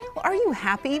Are you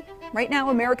happy? Right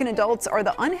now, American adults are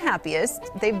the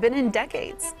unhappiest they've been in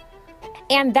decades.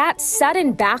 And that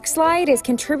sudden backslide is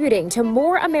contributing to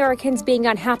more Americans being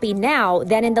unhappy now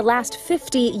than in the last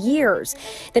 50 years.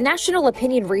 The National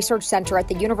Opinion Research Center at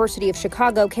the University of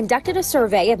Chicago conducted a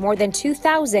survey of more than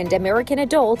 2,000 American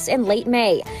adults in late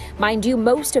May. Mind you,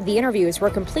 most of the interviews were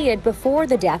completed before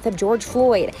the death of George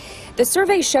Floyd. The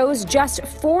survey shows just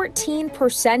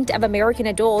 14% of American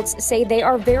adults say they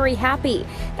are very happy.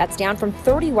 That's down from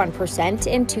 31%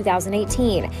 in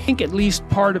 2018. I think at least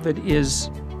part of it is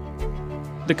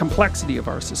the complexity of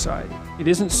our society. It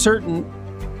isn't certain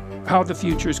how the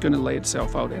future is going to lay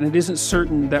itself out, and it isn't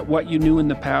certain that what you knew in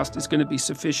the past is going to be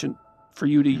sufficient for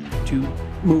you to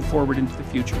move forward into the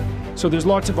future. So there's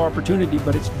lots of opportunity,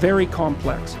 but it's very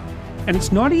complex. And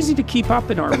it's not easy to keep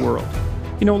up in our world.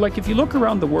 You know, like if you look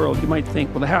around the world, you might think,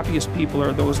 well, the happiest people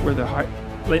are those where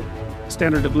the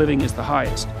standard of living is the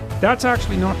highest. That's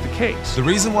actually not the case. The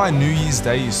reason why New Year's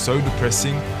Day is so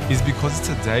depressing is because it's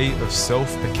a day of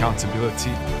self-accountability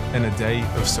and a day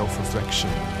of self-reflection.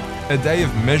 A day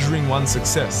of measuring one's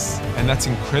success, and that's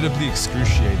incredibly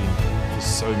excruciating for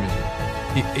so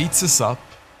many. It eats us up,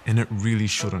 and it really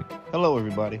shouldn't. Hello,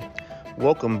 everybody.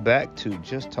 Welcome back to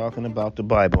Just Talking About the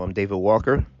Bible. I'm David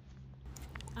Walker.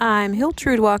 I'm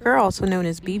Hiltrude Walker, also known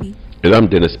as BB. And I'm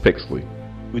Dennis Pixley.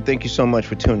 We thank you so much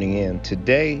for tuning in.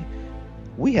 Today,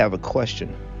 we have a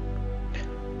question.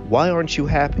 Why aren't you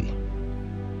happy?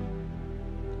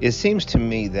 It seems to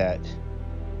me that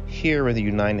here in the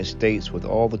United States, with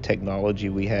all the technology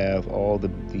we have, all the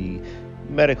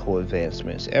medical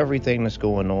advancements, everything that's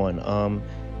going on,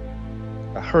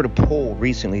 I heard a poll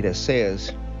recently that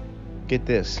says, get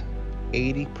this,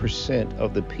 80%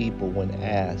 of the people when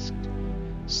asked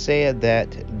said that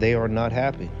they are not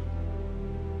happy.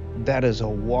 That is a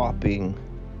whopping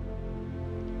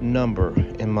number,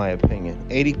 in my opinion.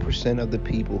 80% of the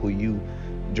people who you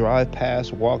drive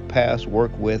past, walk past,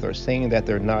 work with are saying that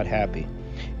they're not happy.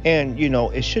 And, you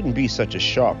know, it shouldn't be such a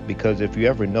shock, because if you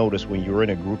ever notice when you're in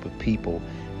a group of people,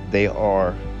 they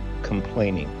are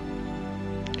complaining.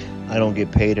 I don't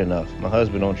get paid enough. My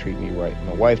husband don't treat me right.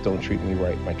 My wife don't treat me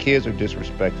right. My kids are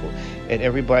disrespectful. And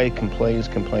everybody complains.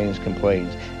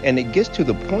 And it gets to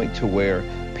the point to where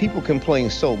people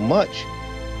complain so much,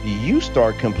 you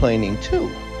start complaining too.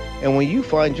 And when you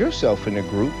find yourself in a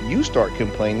group, you start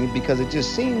complaining, because it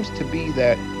just seems to be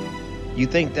that you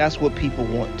think that's what people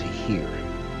want to hear.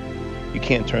 You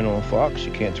can't turn on Fox,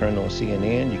 you can't turn on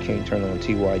CNN, you can't turn on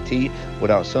TYT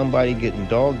without somebody getting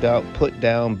dogged out, put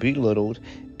down, belittled,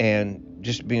 and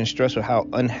just being stressed with how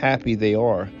unhappy they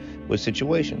are with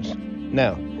situations.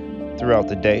 Now, throughout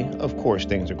the day, of course,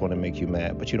 things are going to make you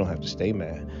mad, but you don't have to stay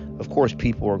mad. Of course,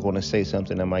 people are going to say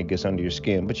something that might get under your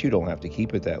skin, but you don't have to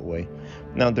keep it that way.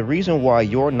 Now, the reason why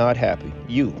you're not happy,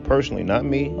 you personally, not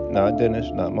me, not Dennis,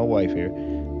 not my wife here,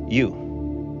 you,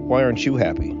 why aren't you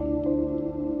happy?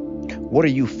 What are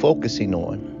you focusing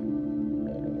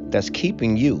on that's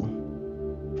keeping you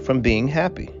from being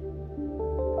happy?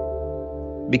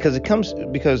 Because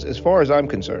as far as I'm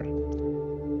concerned,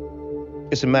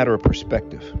 it's a matter of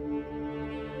perspective.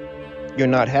 You're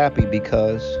not happy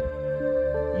because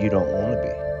you don't want to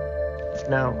be.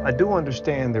 Now, I do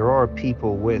understand there are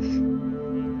people with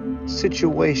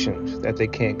situations that they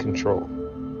can't control,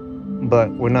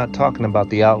 but we're not talking about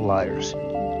the outliers.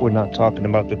 We're not talking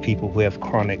about the people who have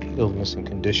chronic illness and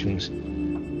conditions.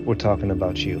 We're talking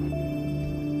about you.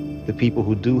 The people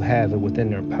who do have it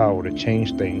within their power to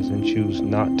change things and choose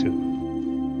not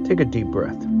to. Take a deep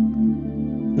breath.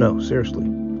 No, seriously.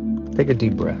 Take a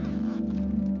deep breath.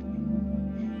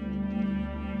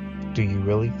 Do you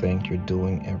really think you're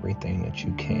doing everything that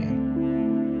you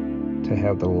can to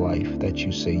have the life that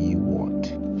you say you want?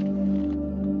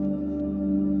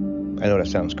 I know that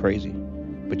sounds crazy,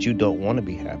 but you don't want to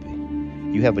be happy.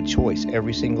 You have a choice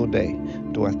every single day.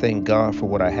 Do I thank God for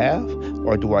what I have,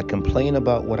 or do I complain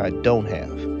about what I don't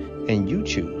have? And you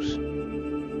choose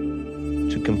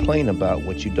to complain about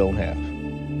what you don't have.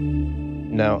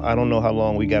 Now, I don't know how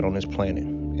long we got on this planet,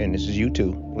 and this is you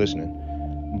too listening,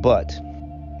 but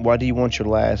why do you want your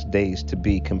last days to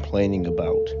be complaining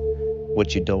about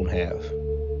what you don't have?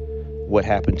 What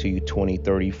happened to you 20,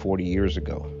 30, 40 years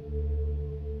ago?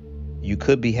 You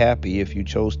could be happy if you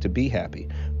chose to be happy.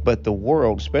 But the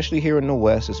world, especially here in the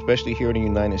West, especially here in the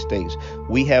United States,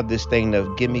 we have this thing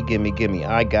of gimme,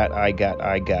 I got,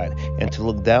 and to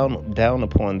look down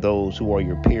upon those who are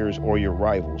your peers or your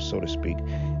rivals, so to speak,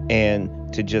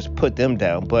 and to just put them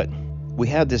down. But we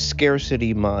have this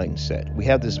scarcity mindset. We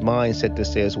have this mindset that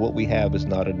says what we have is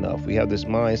not enough. We have this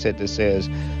mindset that says,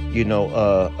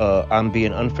 I'm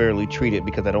being unfairly treated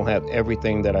because I don't have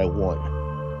everything that I want.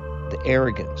 the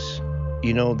arrogance.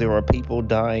 You know, there are people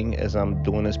dying as I'm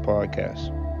doing this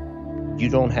podcast. You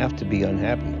don't have to be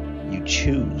unhappy. You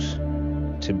choose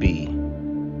to be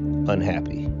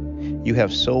unhappy. You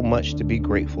have so much to be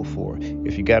grateful for.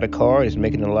 If you got a car, it's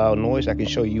making a loud noise, I can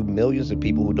show you millions of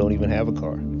people who don't even have a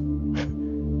car.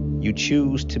 You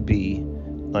choose to be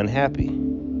unhappy.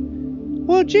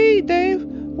 Well, gee, Dave,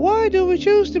 why do we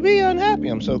choose to be unhappy?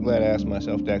 I'm so glad I asked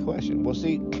myself that question. Well,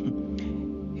 see,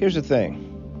 here's the thing.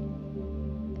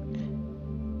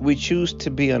 We choose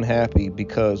to be unhappy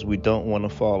because we don't want to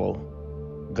follow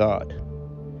God.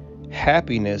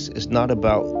 Happiness is not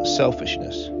about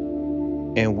selfishness,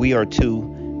 and we are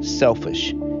too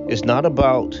selfish. It's not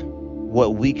about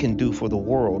what we can do for the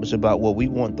world. It's about what we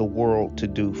want the world to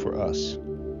do for us.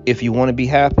 If you want to be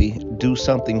happy, do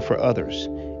something for others.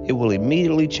 It will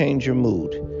immediately change your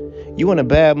mood. You in a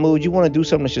bad mood, you want to do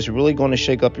something that's just really going to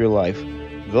shake up your life.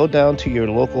 Go down to your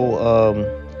local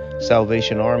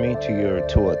Salvation Army,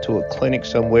 to a clinic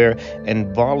somewhere,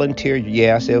 and volunteer.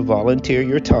 Yeah, I said volunteer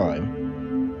your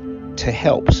time to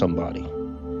help somebody,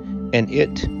 and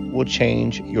it will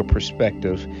change your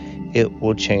perspective. It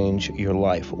will change your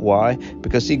life. Why?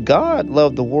 Because see, God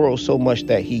loved the world so much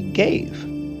that He gave.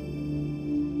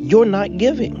 You're not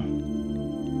giving.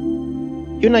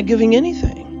 You're not giving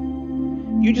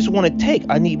anything. You just want to take.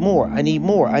 I need more. I need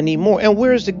more. I need more. And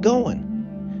where is it going?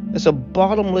 It's a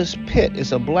bottomless pit.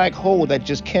 It's a black hole that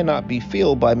just cannot be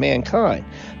filled by mankind.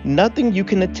 Nothing you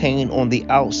can attain on the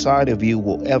outside of you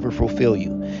will ever fulfill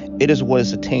you. It is what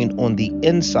is attained on the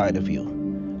inside of you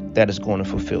that is going to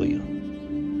fulfill you.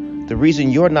 The reason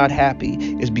you're not happy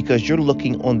is because you're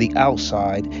looking on the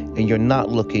outside and you're not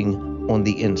looking on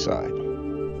the inside.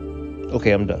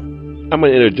 Okay, I'm done. I'm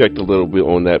going to interject a little bit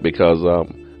on that because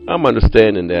I'm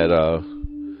understanding that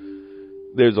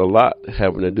there's a lot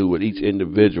having to do with each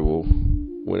individual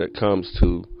when it comes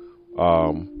to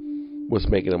what's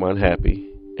making them unhappy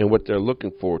and what they're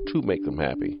looking for to make them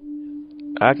happy.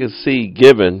 I can see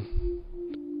giving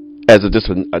as just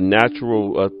a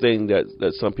natural thing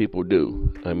that some people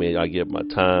do. I mean, I give my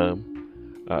time,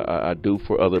 I do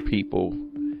for other people,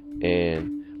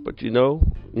 but you know,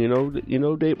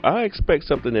 Dave, I expect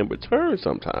something in return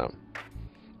sometime.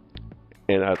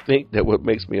 And I think that what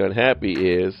makes me unhappy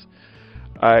is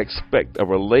I expect a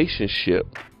relationship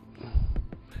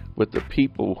with the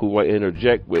people who I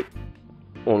interject with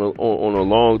on a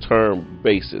long-term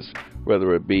basis,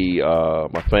 whether it be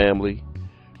my family,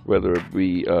 whether it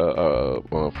be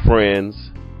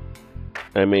friends.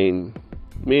 I mean,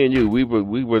 me and you, we've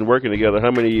been working together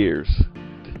how many years?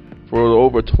 For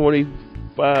over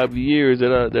 25 years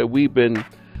that we've been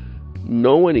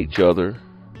knowing each other.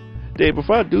 Dave, if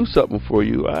I do something for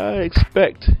you, I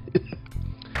expect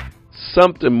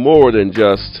something more than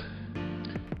just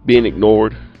being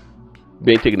ignored,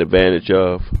 being taken advantage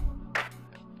of.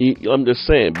 I'm just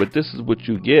saying, but this is what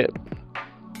you get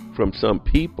from some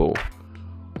people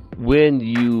when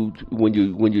you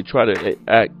try to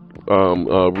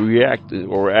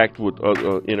interact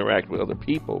with other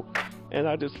people. And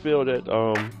I just feel that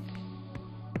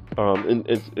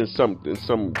in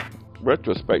some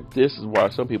retrospect, this is why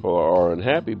some people are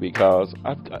unhappy, because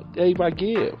Dave, I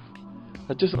give.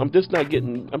 I'm just not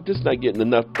getting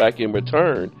enough back in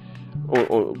return,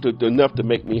 or enough to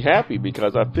make me happy,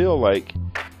 because I feel like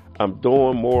I'm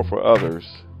doing more for others,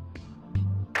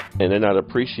 and they're not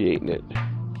appreciating it,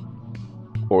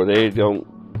 or they don't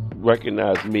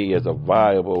recognize me as a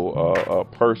viable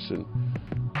person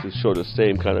to show the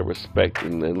same kind of respect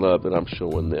and love that I'm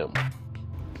showing them.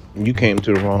 You came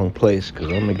to the wrong place, because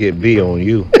I'm going to get B on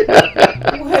you.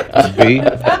 B?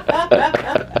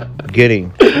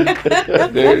 Getting.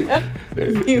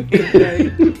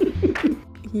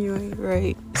 You ain't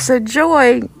right. So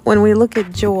joy, when we look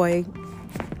at joy,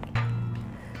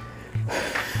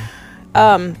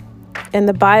 in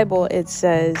the Bible it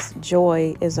says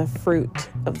joy is a fruit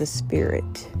of the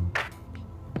Spirit.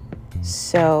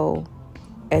 So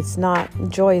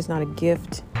joy is not a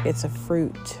gift, it's a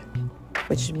fruit,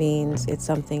 which means it's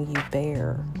something you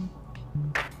bear.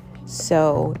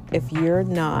 So if you're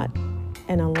not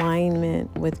in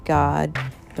alignment with God,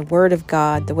 the Word of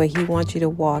God, the way He wants you to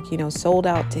walk, sold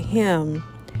out to Him,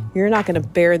 you're not going to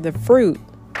bear the fruit.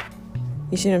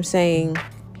 You see what I'm saying?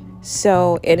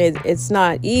 So, and it's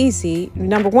not easy.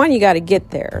 Number one, you got to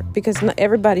get there, because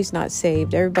everybody's not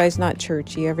saved. Everybody's not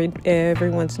churchy.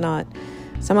 Everyone's not.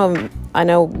 Some of them, I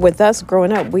know with us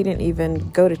growing up, we didn't even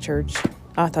go to church.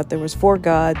 I thought there was 4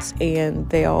 gods and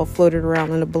they all floated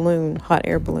around in a balloon, hot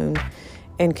air balloon,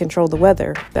 and controlled the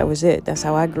weather. That was it. That's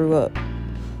how I grew up.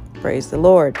 Praise the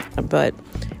Lord. But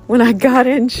when I got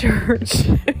in church.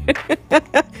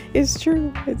 It's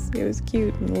true. It was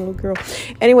cute. And a little girl.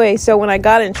 Anyway, so when I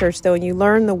got in church, though, and you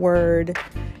learn the word,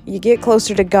 you get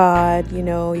closer to God,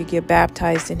 you get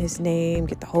baptized in his name,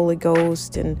 get the Holy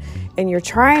Ghost, and you're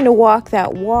trying to walk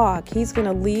that walk. He's going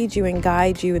to lead you and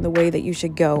guide you in the way that you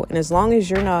should go. And as long as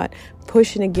you're not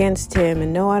pushing against him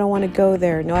and, no, I don't want to go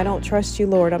there. No, I don't trust you,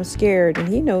 Lord. I'm scared. And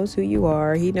he knows who you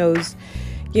are. He knows,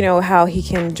 how he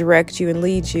can direct you and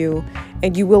lead you.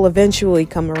 And you will eventually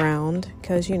come around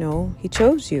because, he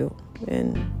chose you.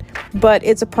 But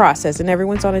it's a process and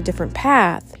everyone's on a different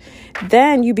path.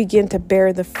 Then you begin to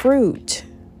bear the fruit.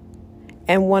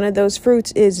 And one of those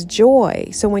fruits is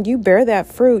joy. So when you bear that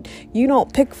fruit, you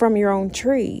don't pick from your own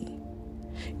tree.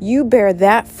 You bear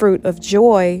that fruit of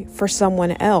joy for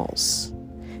someone else.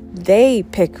 They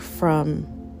pick from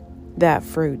that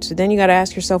fruit. So then you got to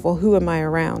ask yourself, well, who am I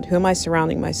around? Who am I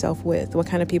surrounding myself with? What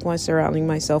kind of people am I surrounding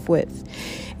myself with?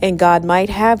 And God might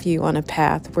have you on a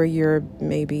path where you're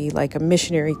maybe like a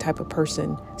missionary type of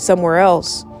person somewhere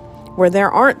else, where there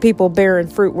aren't people bearing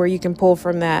fruit where you can pull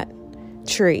from that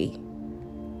tree.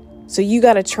 So you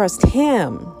got to trust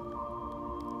him.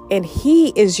 And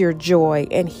he is your joy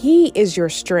and he is your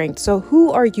strength. So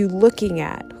who are you looking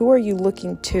at? Who are you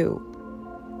looking to?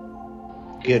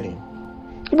 Get him.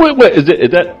 Wait, is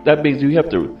that means you have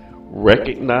to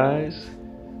recognize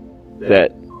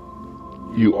that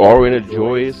you are in a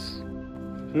joyous,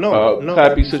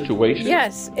 happy situation?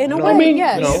 Yes, in a way,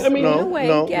 yes. In a way,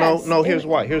 yes. No. Here's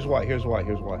why. He's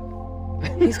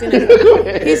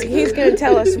gonna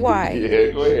tell us why.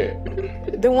 Yeah, go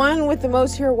ahead. The one with the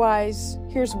most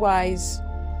here's whys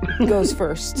goes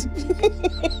first.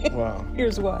 Wow.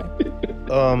 Here's why.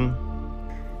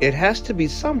 It has to be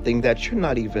something that you're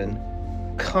not even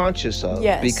conscious of,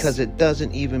 because it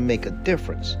doesn't even make a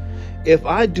difference. If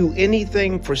I do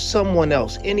anything for someone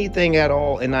else, anything at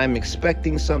all, and I'm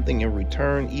expecting something in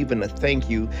return, even a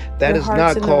thank you, that is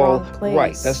not called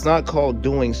right. That's not called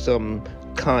doing some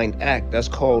kind act. That's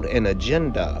called an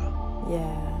agenda.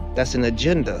 Yeah. That's an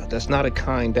agenda. That's not a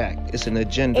kind act. It's an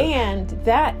agenda. And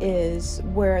that is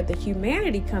where the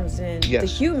humanity comes in. Yes. The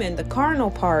human, the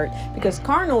carnal part. Because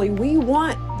carnally, we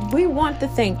want the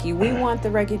thank you. We want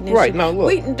the recognition. Right. Now look.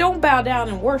 We don't bow down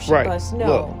and worship us.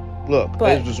 No. Look.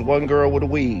 There's this one girl with a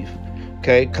weave.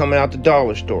 Okay, coming out the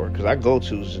dollar store, because I go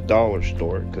to is a dollar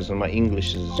store because my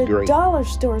English is great. The dollar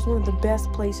store is one of the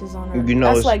best places on earth.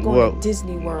 That's like going to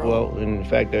Disney World. Well, in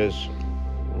fact, there's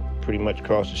pretty much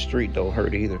across the street. Don't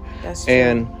hurt either. That's true.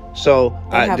 And so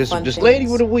this lady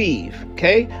with a weave,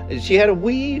 okay, she had a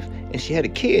weave and she had a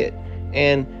kid,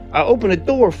 and I opened the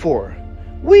door for her.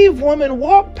 Weave woman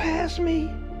walked past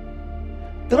me,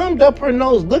 thumbed up her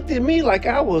nose, looked at me like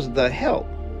I was the help.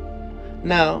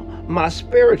 Now, my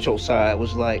spiritual side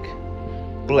was like,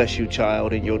 bless you,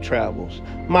 child, in your travels.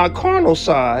 My carnal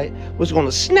side was going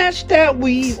to snatch that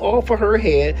weave off of her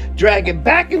head, drag it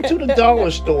back into the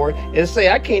dollar store, and say,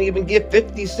 I can't even get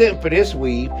 50 cents for this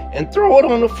weave, and throw it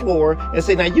on the floor and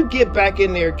say, now you get back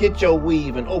in there, get your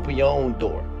weave, and open your own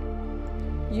door.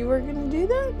 You were going to do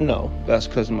that? No, that's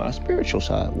because my spiritual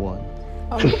side won.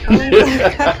 Oh,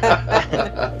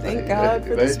 thank God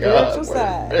for the spiritual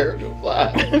side.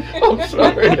 I'm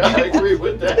sorry, I agree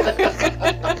with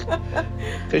that.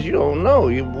 Because you don't know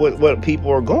what people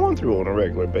are going through on a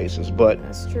regular basis, but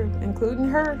that's true, including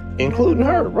her,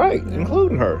 right? Yeah.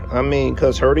 Including her. I mean,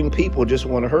 because hurting people just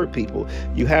want to hurt people.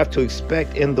 You have to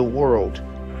expect in the world,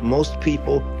 most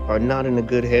people are not in a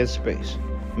good headspace.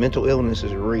 Mental illness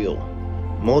is real.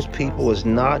 Most people is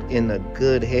not in a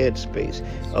good headspace.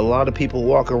 A lot of people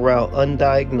walk around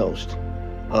undiagnosed.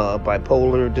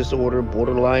 Bipolar disorder,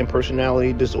 borderline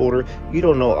personality disorder. You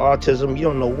don't know autism. You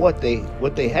don't know what they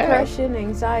have. Depression,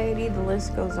 anxiety, the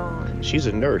list goes on. She's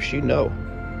a nurse, you know.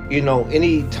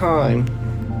 Any time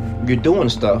you're doing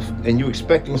stuff and you're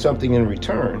expecting something in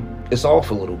return, it's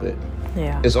off a little bit.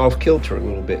 Yeah. It's off kilter a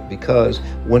little bit, because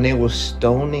when they were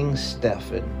stoning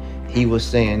Stephen, he was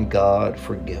saying, God,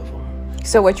 forgive him.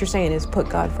 So what you're saying is put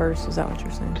God first. Is that what you're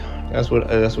saying? That's what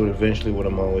eventually what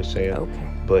I'm always saying. Okay.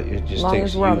 But it just as long takes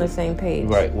as we're on the same page.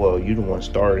 Right. Well, you the one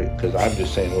started, because I'm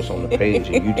just saying what's on the page,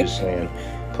 and you just saying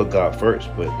put God first.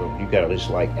 But you gotta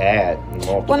just like add and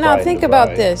multiply. Well, now think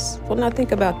about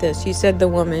this. You said the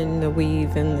woman, the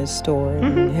weave in the store,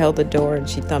 and held the door, and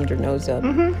she thumbed her nose up.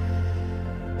 Mm-hmm.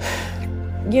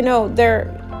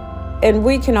 And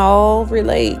we can all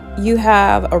relate. You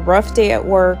have a rough day at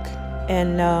work.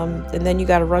 And then you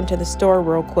got to run to the store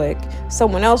real quick.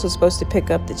 Someone else was supposed to pick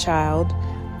up the child.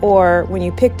 Or when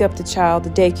you picked up the child, the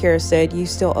daycare said, you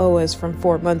still owe us from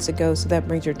 4 months ago. So that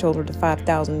brings your total to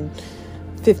 $5,000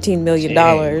 $15 million.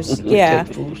 Yeah.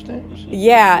 Food stamps.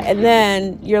 Yeah. And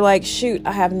then you're like, shoot,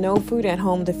 I have no food at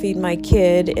home to feed my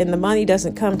kid, and the money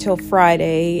doesn't come till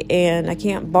Friday, and I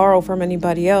can't borrow from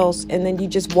anybody else. And then you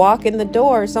just walk in the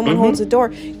door, someone holds the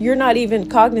door. You're not even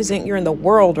cognizant you're in the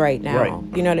world right now.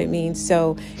 Right. You know what I mean?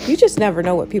 So you just never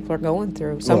know what people are going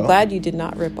through. So I'm Well- glad you did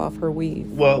not rip off her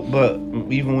weave. Well, but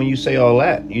even when you say all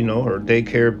that, you know, her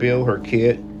daycare bill, her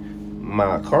kid,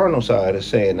 my carnal side is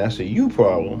saying that's a you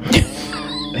problem.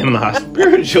 And my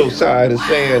spiritual side is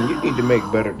saying you need to make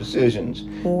better decisions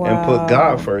and put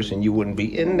God first, and you wouldn't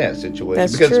be in that situation.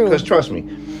 That's true. Because trust me,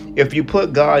 if you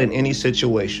put God in any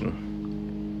situation,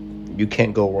 you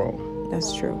can't go wrong.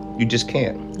 That's true. You just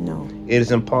can't. No. It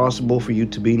is impossible for you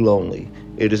to be lonely.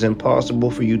 It is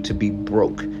impossible for you to be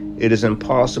broke. It is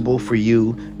impossible for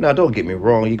you. Now, don't get me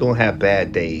wrong. You're going to have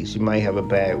bad days. You might have a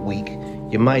bad week.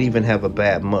 You might even have a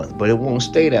bad month. But it won't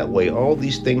stay that way. All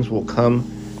these things will come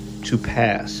to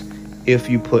pass if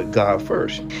you put God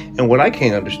first. And what I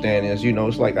can't understand is, you know,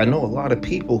 it's like I know a lot of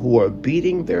people who are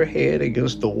beating their head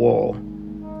against the wall,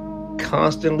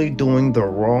 constantly doing the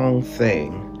wrong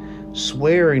thing,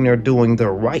 swearing they're doing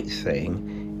the right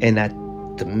thing, and at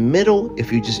the middle,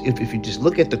 if you just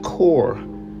look at the core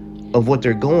of what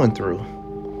they're going through,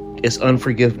 it's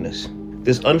unforgiveness.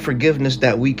 This unforgiveness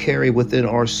that we carry within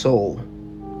our soul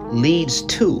leads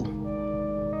to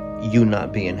you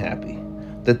not being happy.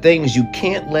 The things you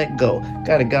can't let go.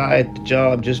 Got a guy at the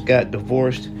job just got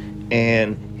divorced,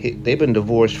 and they've been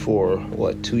divorced for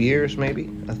 2 years maybe,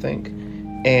 I think.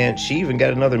 And she even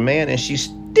got another man, and she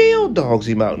still dogs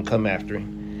him out and come after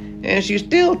him. And she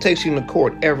still takes him to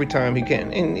court every time he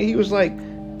can. And he was like,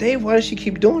 Dave, why does she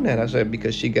keep doing that? I said,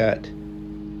 because she got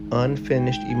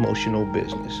unfinished emotional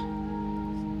business.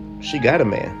 She got a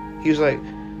man. He was like,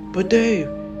 but Dave,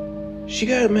 she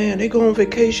got a man. They go on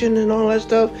vacation and all that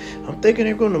stuff. I'm thinking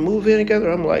they're going to move in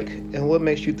together. I'm like, and what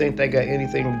makes you think that got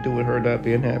anything to do with her not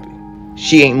being happy?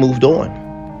 She ain't moved on.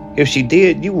 If she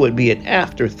did, you would be an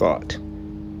afterthought.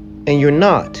 And you're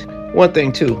not. One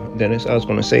thing too, Dennis, I was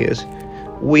going to say is,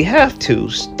 we have to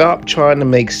stop trying to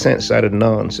make sense out of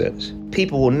nonsense.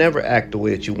 People will never act the way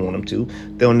that you want them to.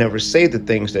 They'll never say the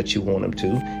things that you want them to.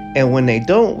 And when they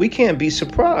don't, we can't be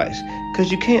surprised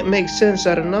because you can't make sense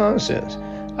out of nonsense.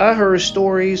 I heard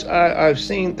stories, I've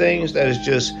seen things that is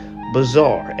just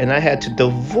bizarre. And I had to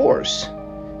divorce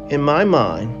in my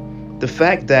mind the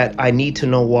fact that I need to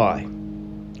know why.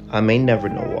 I may never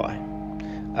know why.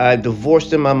 I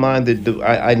divorced in my mind that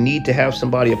I need to have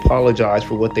somebody apologize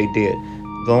for what they did.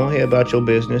 Go ahead about your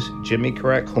business, Jimmy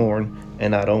Crack Horn,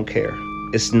 and I don't care.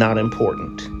 It's not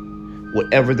important.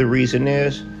 Whatever the reason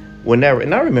is, whenever.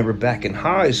 And I remember back in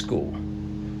high school,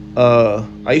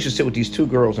 I used to sit with these two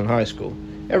girls in high school.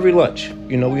 Every lunch,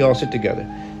 you know, we all sit together.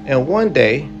 And one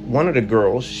day, one of the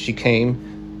girls, she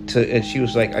came to, and she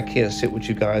was like, I can't sit with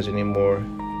you guys anymore.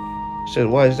 I said,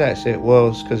 why is that? I said, well,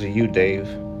 it's because of you, Dave.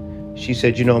 She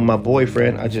said, you know, my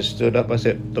boyfriend, I just stood up. I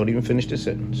said, don't even finish the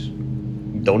sentence.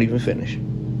 Don't even finish.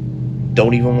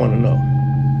 Don't even want to know.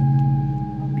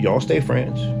 Y'all stay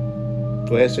friends.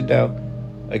 Go ahead, sit down.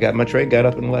 I got my tray, got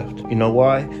up and left. You know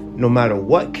why? No matter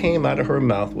what came out of her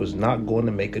mouth was not going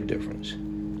to make a difference.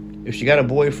 If she got a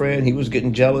boyfriend, he was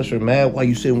getting jealous or mad, why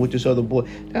you sitting with this other boy?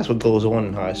 That's what goes on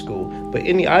in high school. But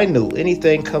I knew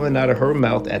anything coming out of her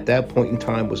mouth at that point in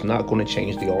time was not going to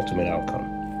change the ultimate outcome.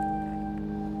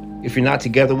 If you're not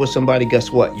together with somebody,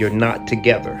 guess what? You're not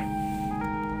together.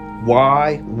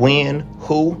 Why, when,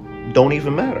 who, don't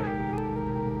even matter.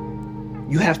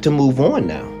 You have to move on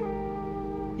now.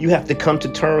 You have to come to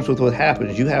terms with what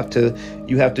happens. You have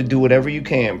to do whatever you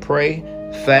can. Pray,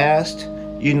 fast.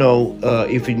 You know,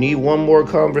 if you need one more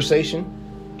conversation,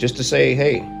 just to say,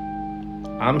 hey,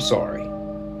 I'm sorry.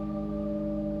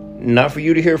 Not for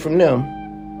you to hear from them.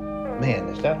 Man,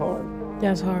 is that hard?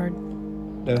 That's hard.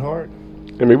 That hard?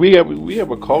 I mean, we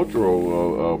have a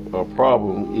cultural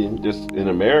problem in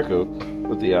America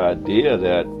with the idea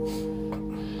that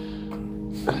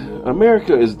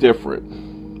America is different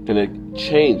and it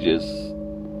changes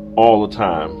all the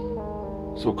time.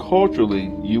 So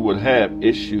culturally, you would have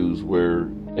issues where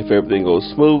if everything goes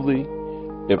smoothly,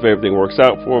 if everything works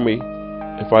out for me,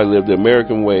 if I live the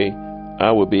American way,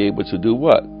 I would be able to do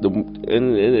what?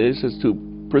 And it's just to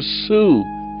pursue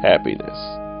happiness,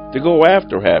 to go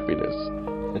after happiness.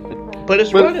 But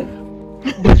it's running.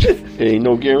 Ain't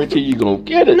no guarantee you're going to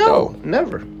get it, No, though.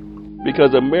 never.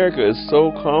 Because America is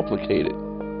so complicated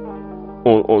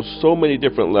on so many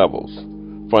different levels.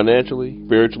 Financially,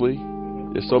 spiritually,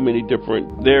 there's so many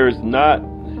different... There is not,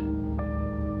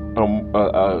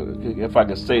 if I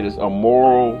can say this, a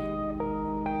moral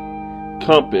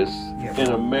compass in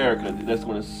America that's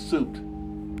going to suit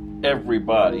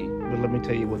everybody. But let me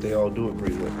tell you what they all do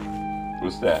agree with.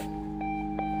 What's that?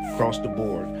 Across the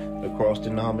board, across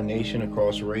denomination,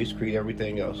 across race, creed,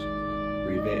 everything else.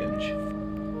 Revenge.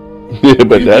 Yeah,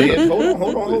 but that. Yeah,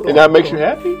 hold on. And that makes you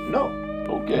happy? No.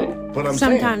 Okay. But I'm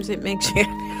Sometimes it makes you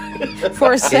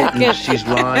for a second. She's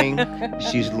lying.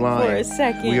 She's lying. For a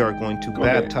second. We are going to Go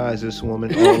ahead. baptize this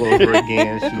woman all over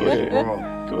again. She Go is ahead.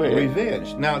 wrong. Go ahead.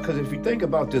 Revenge. Now, because if you think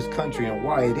about this country and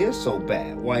why it is so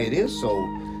bad, why it is so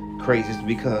crazy, it's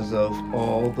because of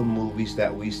all the movies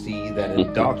that we see that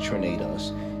indoctrinate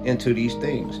us into these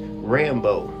things.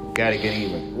 Rambo, gotta get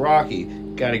even. Rocky,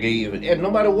 gotta get even. And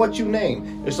no matter what you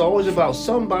name, it's always about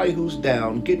somebody who's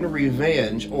down, getting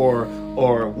revenge, or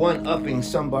one-upping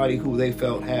somebody who they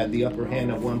felt had the upper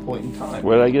hand at one point in time.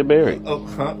 Where did I get married?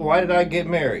 Why did I get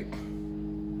married?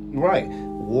 Right.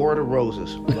 War of the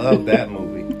Roses. Love that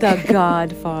movie. The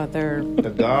Godfather. The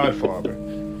Godfather.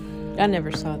 I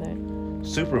never saw that.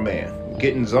 Superman.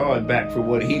 Getting Zod back for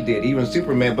what he did. Even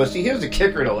Superman. But see, here's the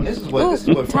kicker though. And this is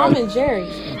what Tom and Jerry.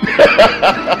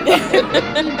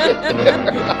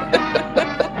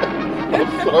 I'm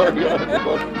sorry.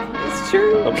 It's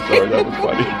true. I'm sorry, that was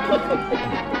funny.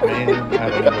 Man, I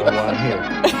don't even know why I'm here.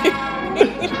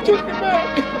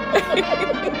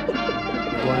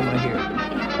 Why am I here?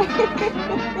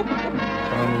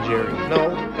 Tom and Jerry. No,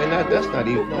 and that's not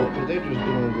even. No, because they're just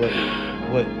doing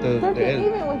what the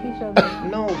Even with each other.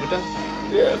 no, but that's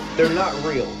Yes. they're not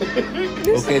real.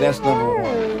 Okay, that's number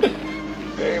one.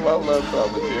 Damn, I love Tom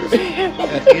and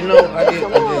Jerry. You know, I did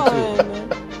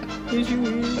too.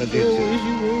 I did too.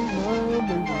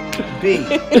 B.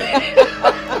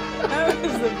 That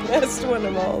was the best one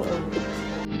of all of them.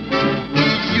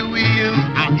 You in,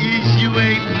 I eat you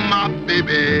ain't my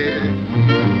baby.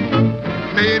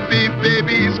 Maybe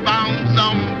baby's found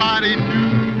somebody new.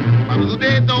 But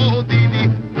they don't need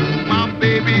my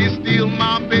baby is still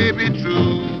my baby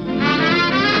true.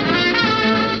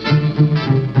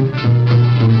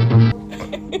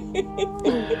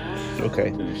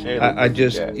 Okay. Shayla, I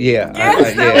just yeah.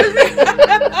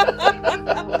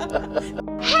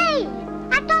 Hey,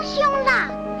 attention là!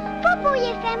 Vous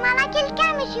pourriez faire mal à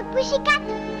quelqu'un, monsieur Pussycat.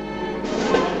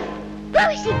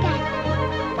 Pussycat!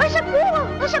 Au secours!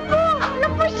 Au secours! Le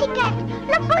Pussycat!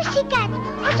 Le Pussycat!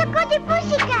 Au secours du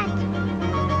Pussycat!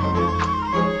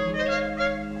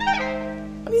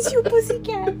 Monsieur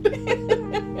Pussycat.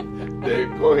 Dave,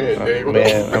 go ahead, Dave.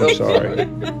 Man, I'm sorry.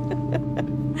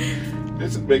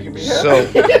 This is making me happy. So,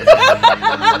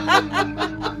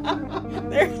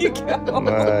 There you go.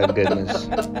 my goodness.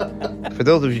 For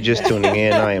those of you just tuning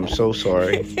in, I am so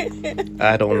sorry.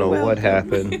 I don't know what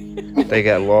happened. They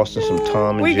got lost in some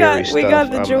Tom and Jerry stuff. We got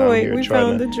the joy. here We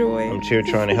trying found the joy. I'm here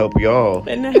trying to help y'all,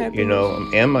 And the happiness. you know,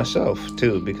 and myself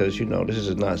too, because you know this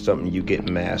is not something you get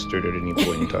mastered at any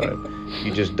point in time.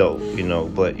 You just don't, you know.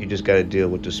 But you just got to deal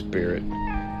with the spirit,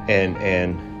 and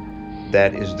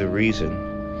that is the reason.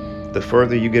 The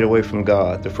further you get away from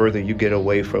God, the further you get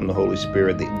away from the Holy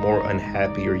Spirit, the more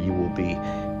unhappier you will be.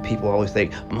 People always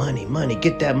think, money,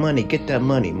 get that money, get that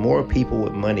money. More people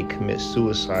with money commit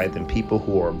suicide than people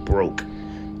who are broke.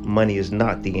 Money is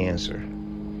not the answer.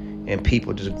 And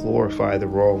people just glorify the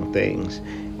wrong things.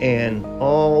 And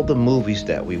all the movies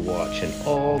that we watch, and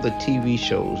all the TV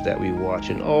shows that we watch,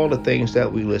 and all the things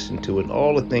that we listen to, and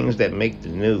all the things that make the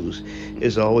news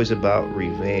is always about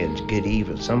revenge, get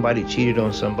even. Somebody cheated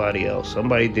on somebody else.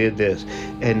 Somebody did this.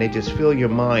 And they just fill your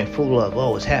mind full of,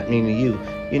 oh, it's happening to you.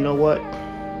 You know what?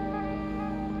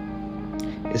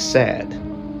 It's sad.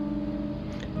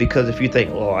 Because if you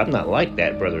think, oh, I'm not like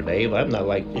that, Brother Dave. I'm not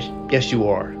like this. Yes, you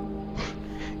are.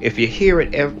 If you hear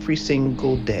it every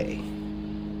single day,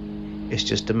 it's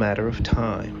just a matter of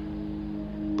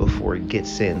time before it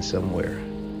gets in somewhere.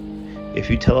 If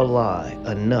you tell a lie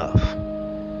enough,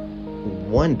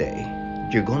 one day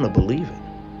you're going to believe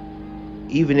it.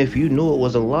 Even if you knew it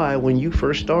was a lie when you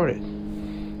first started.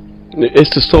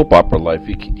 It's the soap opera life.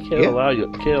 You can't Yeah. allow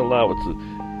it to.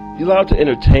 You allow it to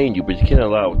entertain you, but you can't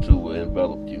allow it to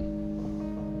envelop you.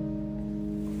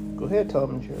 Go ahead,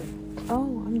 Tom and Jerry.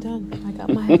 Oh, I'm done. I got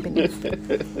my happiness.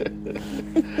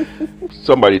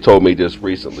 Somebody told me this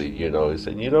recently. You know, he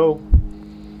said,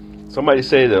 somebody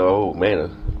said, oh man, a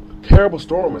terrible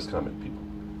storm is coming. People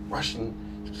rushing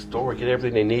to the store, get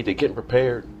everything they need. They're getting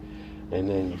prepared, and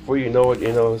then before you know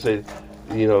it, say,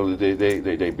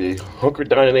 they hunkered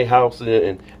down in their house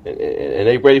and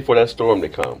they ready for that storm to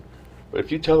come. But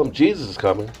if you tell them Jesus is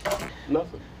coming,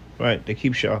 nothing. Right, they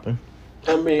keep shopping.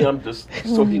 I mean,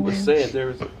 so he was saying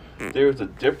there's a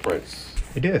difference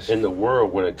It is. in the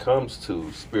world when it comes to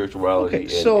spirituality Okay,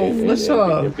 so let's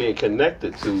and being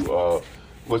connected to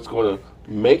what's going to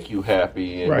make you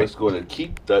happy and Right. what's going to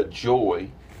keep that joy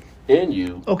in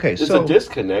you. Okay, it's so- a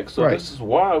disconnect. So right. this is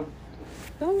why.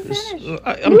 Don't finish.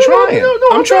 I'm trying. No,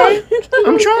 I'm trying.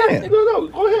 I'm trying. No,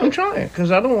 go ahead. I'm trying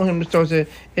because I don't want him to start saying,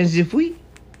 as if we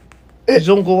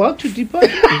don't go out to depart.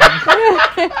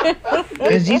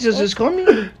 As Jesus is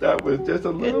coming. That was just a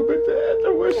little bit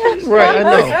afterwards. Right,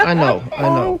 I know.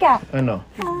 I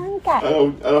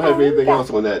don't have anything else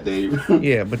on that, Dave.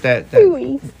 Yeah, but that Go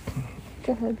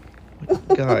ahead.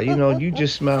 God, you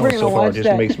just smiling We're gonna so hard watch just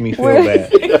that. makes me feel We're-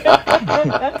 bad.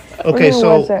 Okay, gonna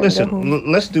so watch that. listen, Go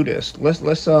home. let's do this. Let's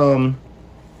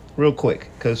real quick,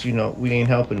 because we ain't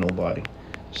helping nobody.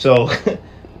 So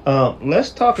let's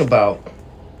talk about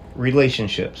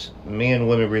relationships, men and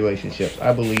women relationships.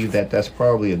 I believe that that's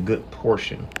probably a good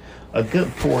portion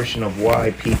of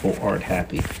why people aren't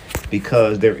happy,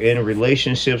 because they're in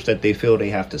relationships that they feel they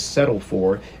have to settle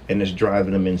for, and it's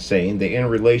driving them insane. They're in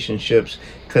relationships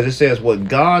because it says what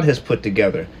God has put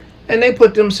together, and they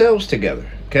put themselves together.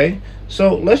 Okay,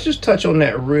 so let's just touch on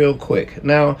that real quick.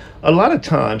 Now, a lot of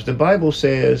times the Bible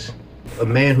says a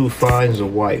man who finds a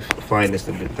wife findeth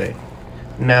a good thing.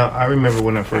 Now, I remember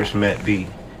when I first met B,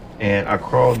 and I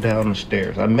crawled down the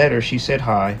stairs. I met her, she said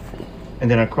hi,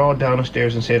 and then I crawled down the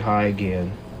stairs and said hi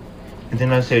again. And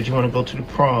then I said, you want to go to the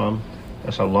prom?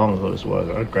 That's how long ago this was.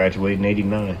 I graduated in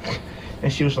 89.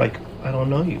 And she was like, I don't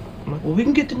know you. I'm like, well, we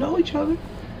can get to know each other.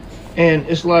 And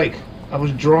it's like I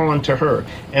was drawn to her.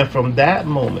 And from that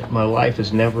moment, my life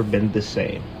has never been the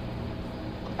same.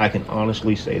 I can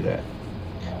honestly say that.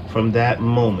 From that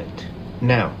moment.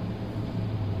 Now,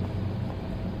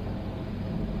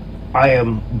 I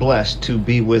am blessed to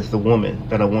be with the woman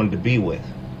that I wanted to be with.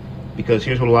 Because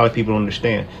here's what a lot of people don't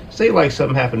understand. Say like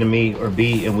something happened to me or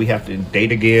B and we have to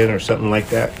date again or something like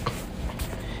that.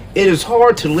 It is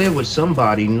hard to live with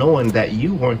somebody knowing that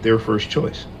you weren't their first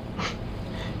choice.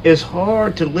 It's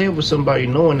hard to live with somebody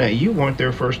knowing that you weren't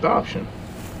their first option.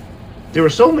 There are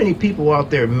so many people out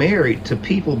there married to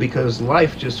people because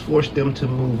life just forced them to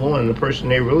move on, and the person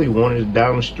they really wanted is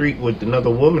down the street with another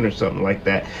woman or something like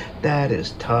that. That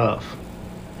is tough.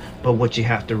 But what you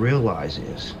have to realize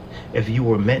is, if you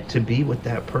were meant to be with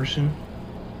that person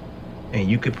and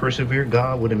you could persevere,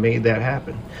 God would have made that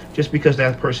happen. Just because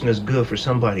that person is good for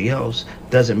somebody else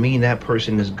doesn't mean that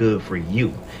person is good for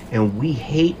you. And we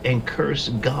hate and curse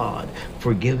God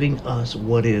for giving us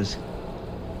what is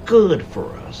good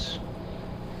for us.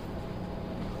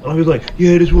 I was like,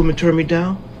 yeah, this woman turned me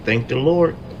down. Thank the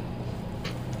Lord.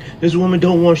 This woman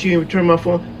don't want you to return my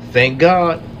phone. Thank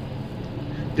God.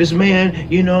 This man,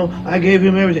 I gave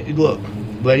him everything. Look,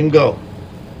 let him go.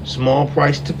 Small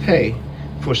price to pay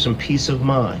for some peace of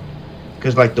mind.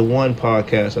 Because like the one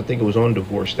podcast, I think it was on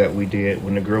divorce that we did,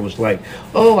 when the girl was like,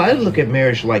 oh, I look at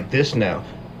marriage like this now.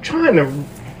 Trying to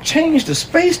change the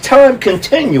space-time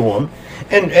continuum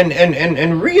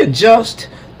and readjust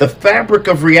the fabric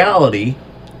of reality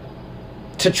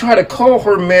to try to call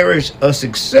her marriage a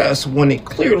success when it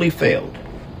clearly failed.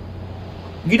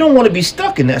 You don't want to be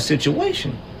stuck in that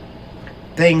situation.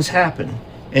 Things happen.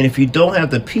 And if you don't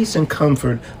have the peace and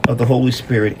comfort of the Holy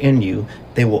Spirit in you,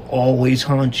 they will always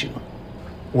haunt you.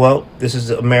 Well, this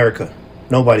is America.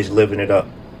 Nobody's living it up.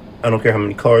 I don't care how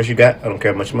many cars you got. I don't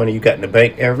care how much money you got in the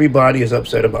bank. Everybody is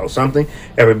upset about something.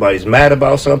 Everybody's mad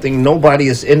about something. Nobody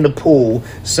is in the pool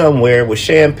somewhere with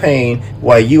champagne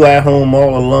while you at home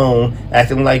all alone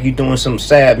acting like you're doing some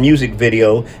sad music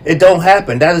video. It don't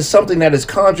happen. That is something that is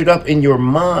conjured up in your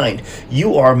mind.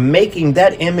 You are making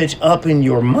that image up in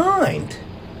your mind.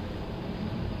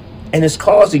 And it's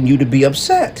causing you to be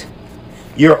upset.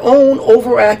 Your own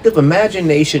overactive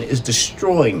imagination is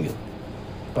destroying you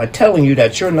by telling you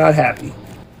that you're not happy.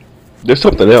 There's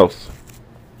something else.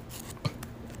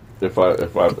 If I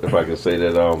can say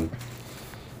that,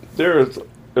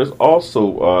 there's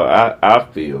also I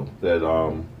feel that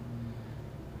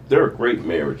there are great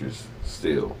marriages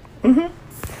still that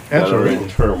are in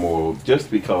turmoil just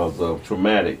because of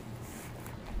traumatic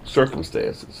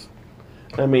circumstances.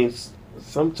 I mean,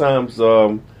 sometimes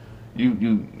you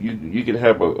can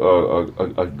have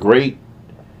a great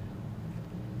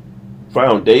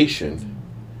foundation,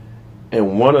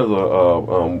 and one of the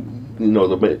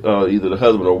either the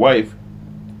husband or wife,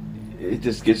 it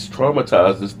just gets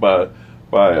traumatized just by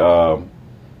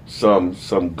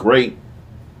some great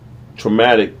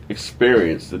traumatic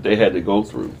experience that they had to go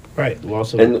through. Right,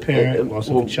 loss of a parent, loss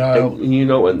of a child.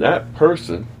 And that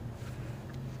person,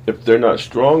 if they're not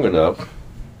strong enough,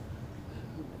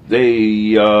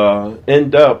 they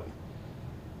end up.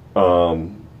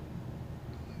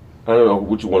 I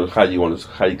don't know how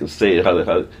you can say it.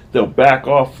 How they'll back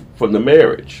off from the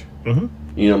marriage.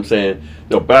 You know what I'm saying?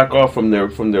 They'll back off from their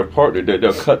partner.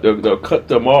 They'll cut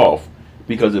them off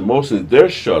because emotionally they're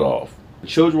shut off. The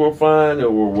children were fine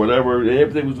or whatever, and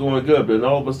everything was going good. But then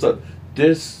all of a sudden,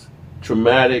 this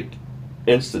traumatic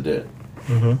incident,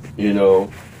 you know,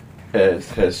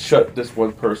 has shut this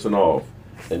one person off,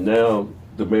 and now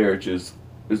the marriage is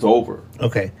over.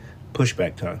 Okay,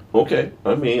 pushback time. Okay,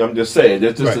 I mean, I'm just saying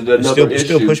this is another issue.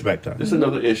 Still pushback time. This is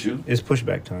another issue. It's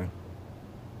pushback time.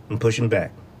 I'm pushing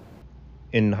back.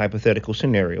 In the hypothetical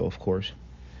scenario, of course,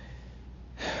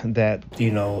 that,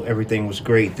 you know, everything was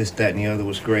great, this, that, and the other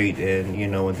was great, and, you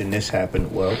know, and then this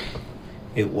happened. Well,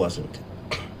 it wasn't.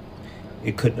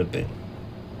 It couldn't have been.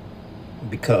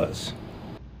 Because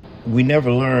we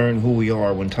never learn who we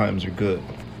are when times are good.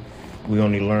 We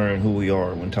only learn who we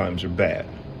are when times are bad.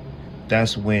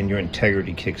 That's when your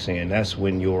integrity kicks in. That's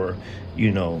when your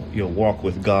walk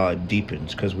with God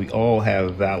deepens, because we all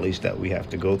have valleys that we have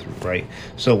to go through, right?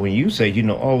 So when you say, you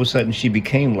know, all of a sudden she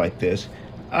became like this,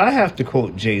 I have to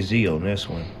quote Jay-Z on this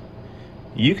one.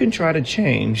 You can try to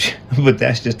change, but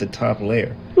that's just the top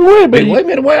layer. Wait a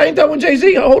minute. Wait, I ain't done with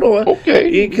Jay-Z. Hold on.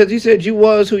 Okay. Because he said you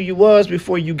was who you was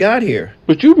before you got here.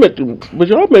 But y'all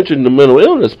mentioned the mental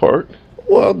illness part.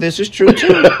 Well, this is true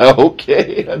too.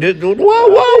 Okay.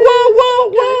 Whoa.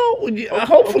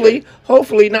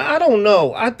 Hopefully. Now, I don't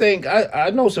know. I think I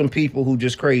know some people who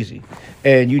just crazy.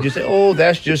 And you just say, oh,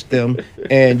 that's just them.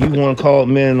 And you want to call it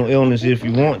mental illness if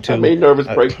you want to. I mean, nervous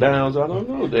breakdowns. I don't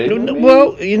know, Dave.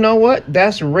 Well, you know what?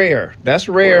 That's rare.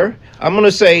 Well, I'm going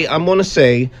to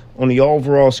say on the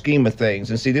overall scheme of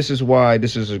things. And see, this is why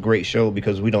this is a great show,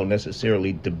 because we don't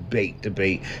necessarily debate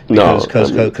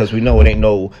because we know it ain't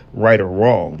no right or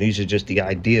wrong. These are just the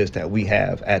ideas that we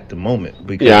have at the moment.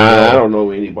 Because, I don't know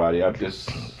anybody. I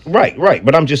just right.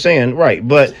 But I'm just saying, right.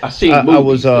 But I see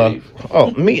movies, Dave.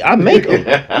 I make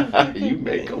them. You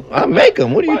make them. I make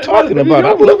them. What are you talking about?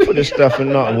 I look for this stuff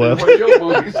and not well.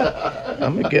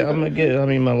 I'm gonna get. I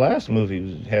mean, my last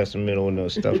movie has some mental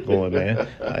illness stuff going, man,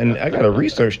 and I gotta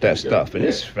research that stuff, and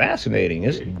it's fascinating.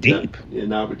 It's deep. Yeah,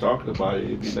 now we're talking about it.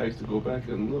 It'd be nice to go back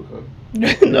and look.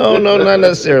 No, not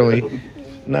necessarily.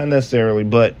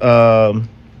 But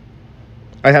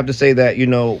I have to say that, you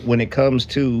know, when it comes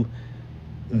to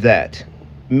that,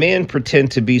 men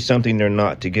pretend to be something they're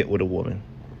not to get with a woman.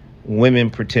 Women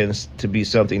pretend to be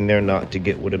something they're not to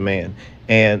get with a man.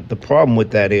 And the problem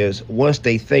with that is, once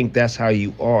they think that's how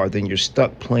you are, then you're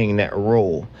stuck playing that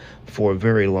role for a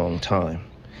very long time.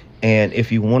 And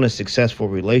if you want a successful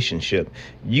relationship,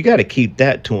 you got to keep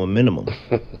that to a minimum.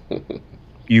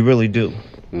 You really do.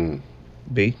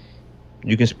 B,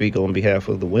 you can speak on behalf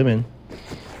of the women.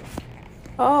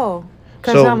 Oh,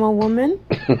 because I'm a woman?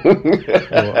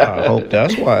 Well, I hope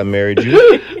that's why I married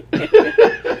you.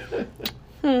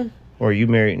 Or you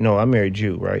married... No, I married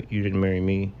you, right? You didn't marry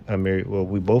me. Well,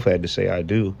 we both had to say I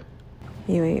do.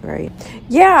 You ain't right.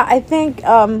 Yeah, I think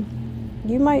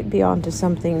you might be onto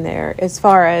something there. As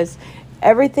far as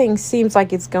everything seems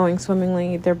like it's going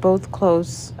swimmingly. They're both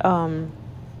close.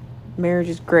 Marriage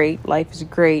is great. Life is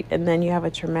great. And then you have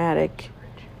a traumatic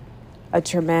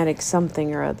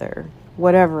something or other.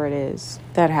 Whatever it is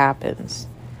that happens.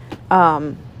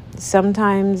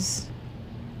 Sometimes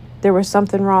there was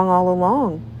something wrong all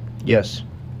along. Yes.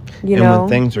 You know? When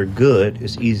things are good,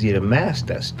 it's easy to mask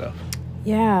that stuff.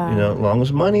 Yeah. You know, as long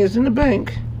as money is in the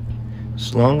bank,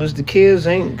 as long as the kids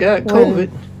ain't got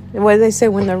COVID. What do they say?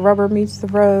 When the rubber meets the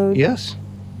road. Yes.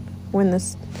 When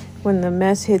the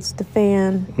mess hits the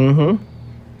fan. Mm-hmm.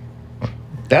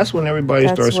 That's when everybody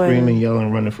starts screaming,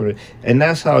 yelling, running for it. And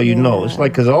that's how you know. It's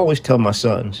like, because I always tell my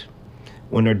sons,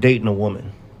 when they're dating a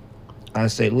woman, I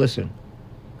say, listen,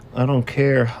 I don't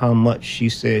care how much she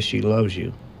says she loves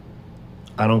you.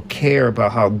 I don't care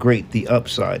about how great the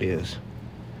upside is.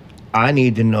 I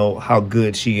need to know how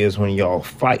good she is when y'all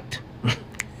fight.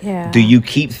 Yeah. Do you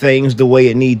keep things the way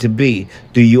it need to be?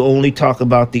 Do you only talk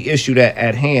about the issue that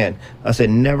at hand? I said,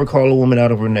 never call a woman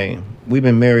out of her name. We've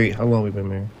been married. How long have we been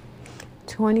married?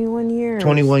 21 years.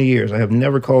 21 years. I have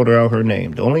never called her out her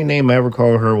name. The only name I ever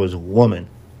called her was woman.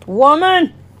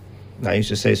 Woman! I used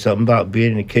to say something about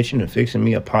being in the kitchen and fixing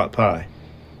me a pot pie.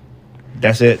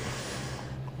 That's it.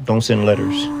 Don't send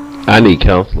letters. I need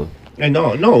counseling. And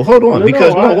no, hold on. Wait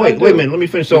a minute. Let me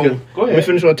finish. So let me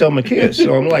finish what I tell my kids.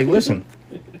 So I'm like, listen,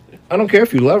 I don't care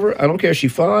if you love her. I don't care if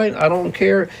she's fine. I don't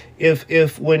care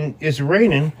if when it's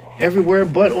raining everywhere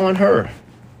but on her.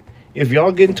 If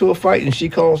y'all get into a fight and she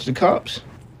calls the cops,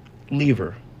 leave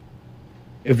her.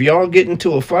 If y'all get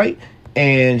into a fight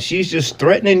and she's just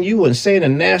threatening you and saying the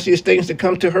nastiest things that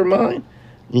come to her mind,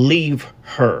 leave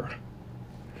her.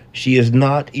 She is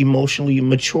not emotionally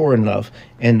mature enough,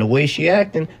 and the way she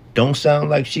acting don't sound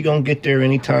like she gonna get there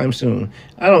anytime soon.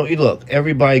 Look,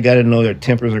 everybody got to know their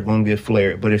tempers are gonna get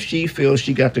flared, but if she feels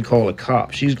she got to call a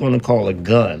cop, she's gonna call a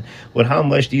gun. With how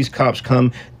much these cops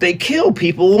come, they kill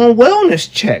people on wellness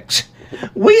checks.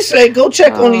 We say go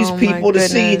check on these people to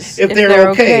see if they're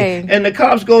okay, and the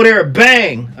cops go there,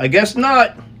 bang. I guess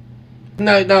not.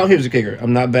 Now here's the kicker.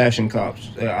 I'm not bashing cops.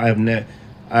 I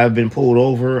have been pulled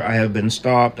over. I have been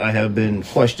stopped. I have been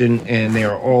questioned, and they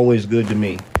are always good to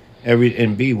me.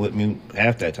 And be with me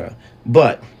half that time.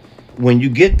 But when you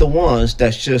get the ones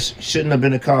that just shouldn't have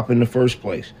been a cop in the first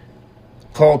place,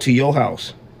 called to your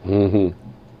house,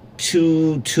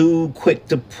 too quick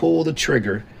to pull the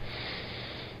trigger.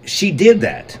 She did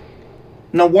that.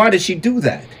 Now, why did she do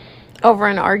that? Over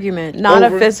an argument, not a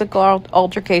physical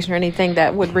altercation or anything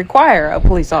that would require a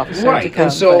police officer to come.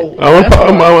 And so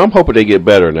I'm hoping they get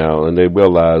better now and they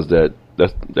realize that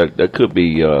could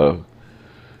be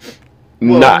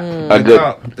not a good.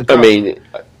 I mean,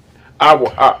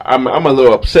 I'm a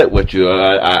little upset with you.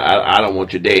 I don't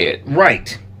want you dead.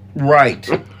 Right.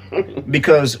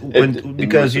 Because I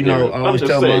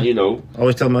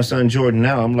always tell my son Jordan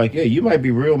now, I'm like, yeah, you might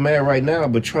be real mad right now,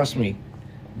 but trust me,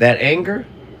 that anger,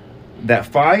 that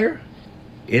fire,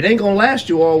 it ain't gonna last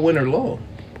you all winter long.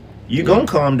 You gonna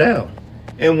calm down,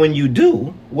 and when you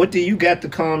do, what do you got to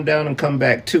calm down and come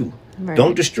back to? Right.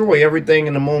 Don't destroy everything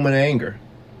in the moment of anger,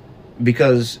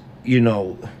 because you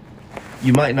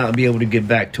might not be able to get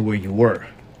back to where you were.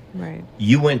 Right.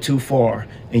 You went too far,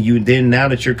 and now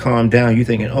that you're calmed down, you're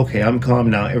thinking, okay, I'm calm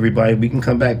now. Everybody, we can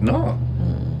come back. No.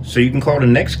 So you can call the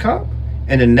next cop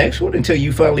and the next one until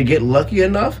you finally get lucky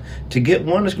enough to get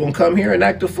one that's going to come here and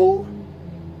act a fool?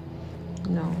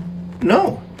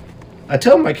 No. I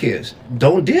tell my kids,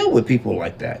 don't deal with people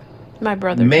like that. My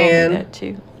brother told me that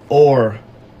too. Or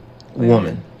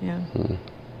woman. Yeah.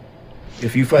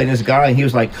 If you fight this guy and he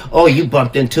was like, oh, you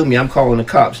bumped into me, I'm calling the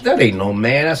cops. That ain't no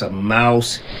man. That's a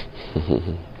mouse.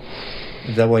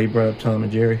 Is that why you brought up Tom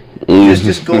and Jerry?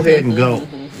 Just go ahead and go.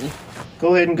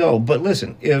 Go ahead and go. But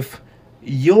listen, if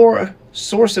your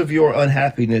source of your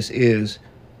unhappiness is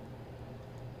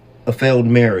a failed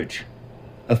marriage,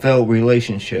 a failed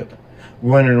relationship,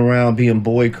 running around being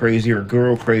boy crazy or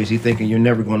girl crazy, thinking you're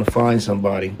never going to find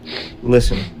somebody,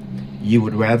 listen. You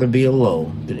would rather be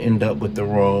alone than end up with the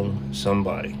wrong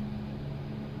somebody.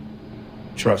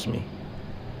 Trust me.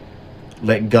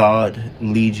 Let God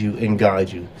lead you and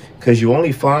guide you. Because you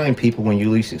only find people when you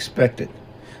least expect it.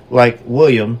 Like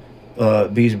William,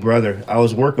 B's brother, I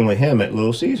was working with him at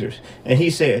Little Caesars. And he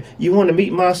said, you want to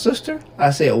meet my sister? I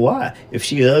said, why? If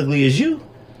she ugly as you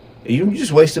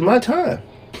just wasted my time.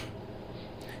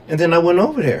 And then I went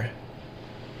over there.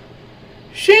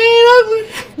 She ain't ugly.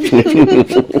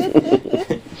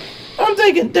 I'm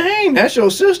thinking, dang, that's your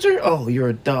sister? Oh, you're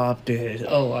adopted.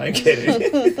 Oh, I get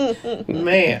it.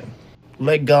 Man,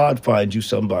 let God find you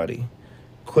somebody.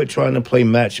 Quit trying to play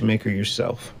matchmaker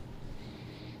yourself.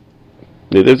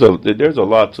 Yeah, there's a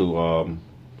lot to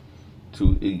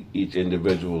each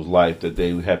individual's life that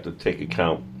they have to take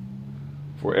account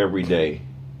for every day.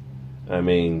 I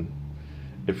mean,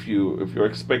 if your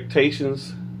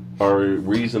expectations are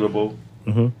reasonable,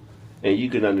 and you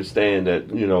can understand that,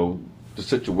 the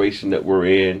situation that we're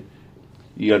in,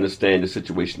 you understand the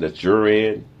situation that you're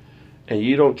in, and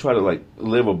you don't try to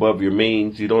live above your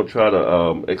means. You don't try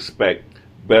to expect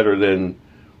better than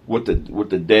what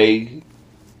the day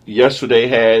yesterday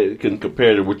had can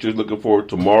compare to what you're looking for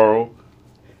tomorrow.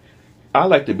 I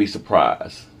like to be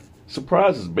surprised.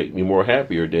 Surprises make me more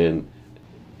happier than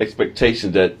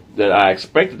expectations that I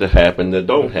expected to happen that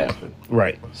don't happen.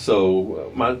 Right.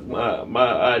 So my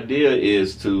idea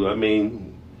is the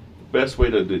best way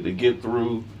to get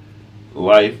through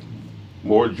life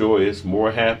more joyous,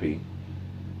 more happy,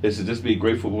 is to just be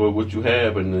grateful for what you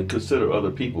have and then consider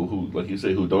other people who, like you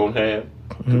say, who don't have.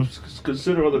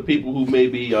 Consider other people who may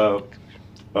be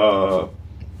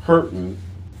hurting.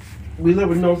 We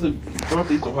live in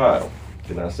Northeast Ohio.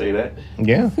 Can I say that?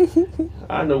 Yeah.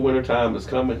 I know wintertime is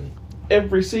coming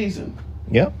every season.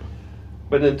 Yep.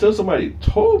 But until somebody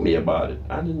told me about it,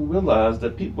 I didn't realize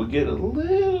that people get a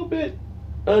little bit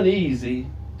uneasy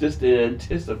just in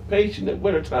anticipation that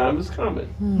wintertime is coming.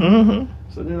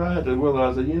 So then I had to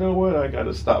realize that, I got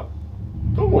to stop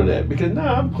doing that, because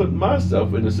now I'm putting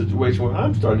myself in a situation where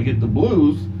I'm starting to get the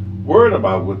blues, worried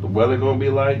about what the weather going to be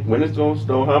like, when it's going to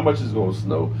snow, how much it's going to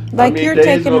snow. Like you're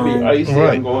taking on. Be icy,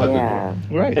 right. I'm going to have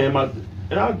to, right.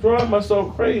 And I drive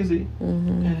myself crazy,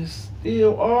 and it's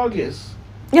still August.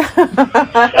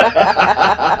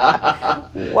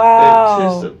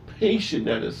 Wow. Anticipation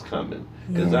that is coming,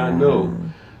 because I know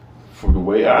from the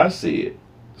way I see it,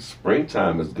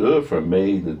 springtime is good from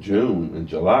May to June and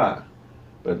July.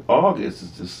 But August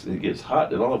is just, it gets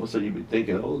hot, and all of a sudden you be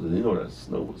thinking, oh, you know that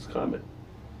snow is coming.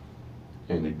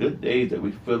 And the good days that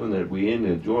we feeling that we in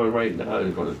and enjoying right now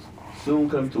is going to soon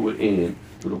come to an end,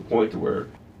 to the point to where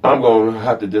I'm going to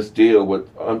have to just deal with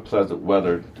unpleasant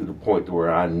weather to the point to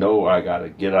where I know I got to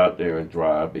get out there and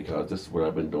drive, because this is what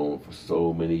I've been doing for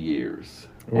so many years.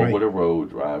 Right. Over the road,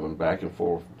 driving back and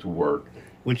forth to work.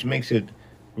 Which makes it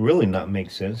really not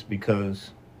make sense,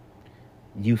 because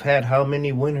you've had how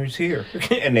many winters here,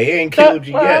 and they ain't killed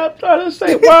you yet. I'm trying to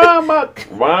say,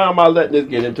 why am I letting this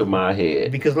get into my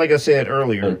head? Because, like I said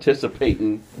earlier,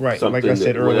 anticipating right, something, like I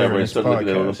said earlier in this instead of looking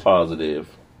at it on the podcast, positive.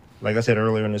 like I said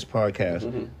earlier in this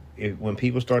podcast, when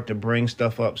people start to bring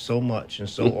stuff up so much and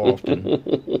so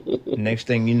often, next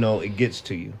thing you know, it gets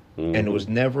to you, and it was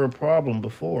never a problem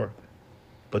before.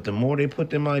 But the more they put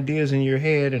them ideas in your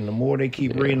head, and the more they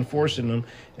keep reinforcing them,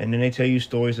 and then they tell you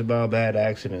stories about bad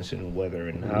accidents and weather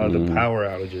and how the power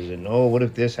outages, and oh, what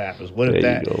if this happens? What if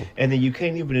that? And then you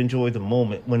can't even enjoy the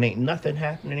moment when ain't nothing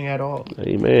happening at all.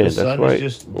 Amen. The sun That's right. is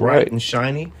just bright and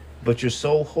shiny, but your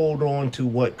soul hold on to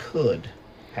what could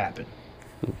happen.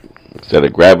 Instead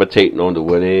of gravitating on to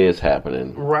what is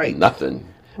happening. Right. Nothing.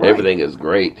 Right. Everything is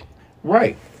great.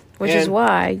 Right. Which is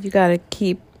why you got to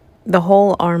keep the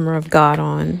whole armor of God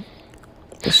on,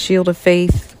 the shield of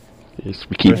faith. Yes,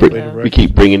 we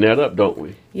keep bringing that up, don't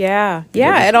we? Yeah,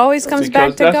 it always comes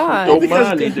back to God. What your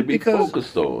mind needs to be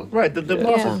focused on. Right, the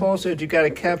Apostle Paul said you got to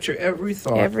capture every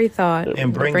thought,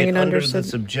 and bring it under the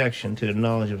subjection to the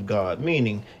knowledge of God.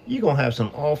 Meaning, you're gonna have some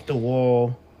off the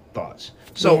wall thoughts.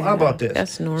 So how about this?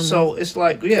 That's normal. So it's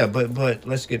like, but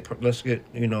let's get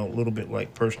a little bit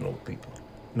like personal people.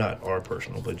 Not our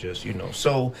personal, but just,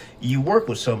 So you work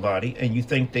with somebody and you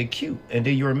think they're cute. And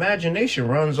then your imagination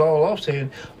runs all off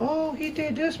saying, oh, he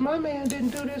did this. My man didn't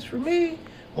do this for me.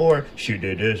 Or she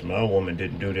did this. My woman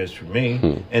didn't do this for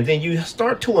me. And then you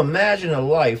start to imagine a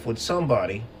life with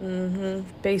somebody.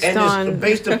 Based upon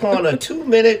a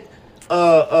 2-minute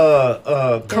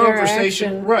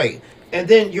conversation. Right. And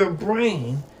then your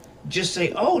brain just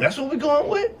say, oh, that's what we're going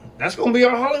with? That's going to be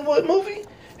our Hollywood movie?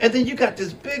 And then you got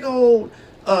this big old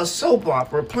soap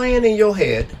opera playing in your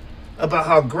head about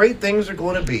how great things are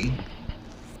going to be,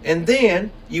 and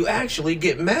then you actually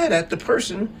get mad at the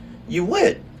person you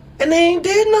with, and they ain't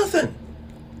did nothing.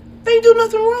 They ain't do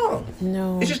nothing wrong.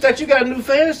 No, it's just that you got a new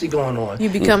fantasy going on. You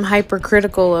become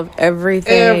hypercritical of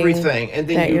everything, and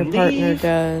then that you your leave partner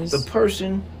does. The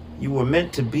person you were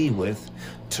meant to be with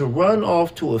to run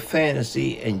off to a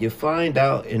fantasy, and you find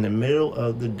out in the middle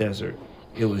of the desert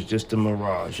it was just a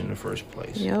mirage in the first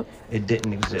place. Yep. It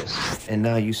didn't exist. And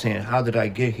now you're saying, how did I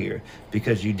get here?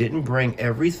 Because you didn't bring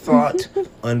every thought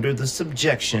under the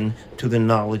subjection to the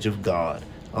knowledge of God.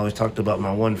 I always talked about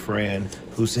my one friend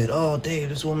who said, oh, Dave,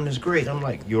 this woman is great. I'm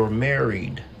like, you're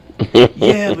married.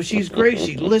 Yeah, but she's great.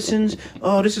 She listens.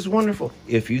 Oh, this is wonderful.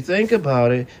 If you think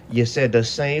about it, you said the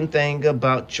same thing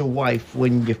about your wife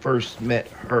when you first met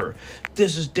her.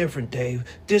 This is different, Dave.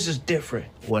 This is different.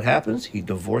 What happens? He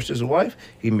divorced his wife.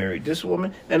 He married this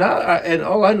woman. And and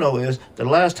all I know is the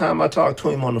last time I talked to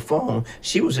him on the phone,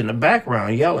 she was in the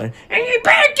background yelling, and you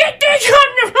better get this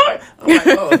on the phone. I'm like,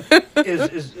 oh,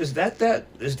 is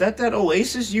that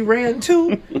Oasis you ran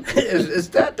to? is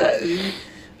that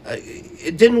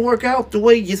it didn't work out the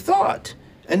way you thought.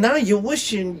 And now you're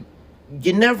wishing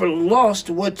you never lost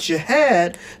what you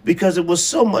had because it was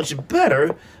so much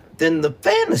better than the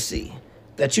fantasy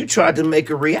that you tried to make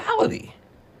a reality.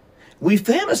 We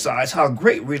fantasize how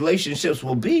great relationships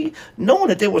will be, knowing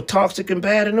that they were toxic and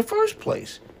bad in the first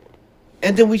place.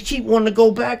 And then we keep wanting to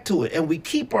go back to it, and we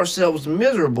keep ourselves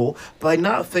miserable by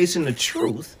not facing the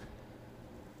truth,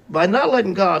 by not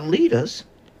letting God lead us,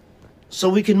 so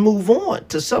we can move on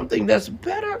to something that's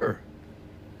better.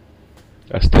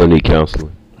 I still need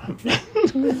counseling.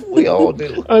 We all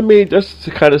do. I mean, that's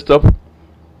the kind of stuff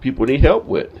people need help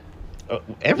with.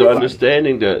 Everybody. The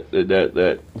understanding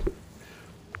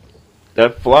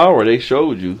that flower they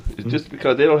showed you is just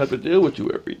because they don't have to deal with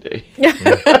you every day.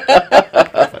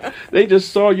 They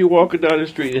just saw you walking down the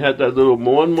street and had that little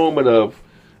one moment of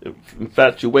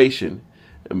infatuation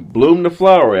and bloomed the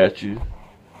flower at you.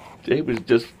 They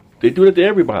do it to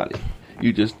everybody.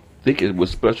 You just think it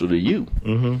was special to you.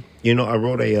 Mm-hmm. I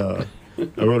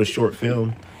wrote a short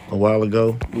film a while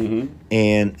ago,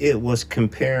 and it was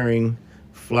comparing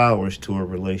flowers to a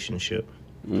relationship.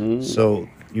 So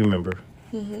you remember,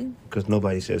 because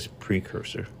nobody says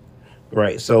precursor,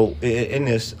 right? So in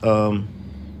this,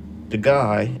 the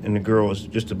guy and the girl was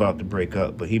just about to break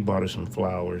up, but he bought her some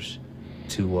flowers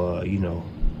to,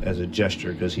 as a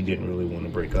gesture, because he didn't really want to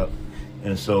break up.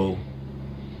 And so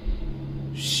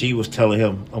she was telling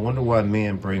him, I wonder why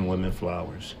men bring women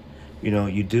flowers. You know,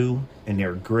 you do, and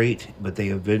they're great, but they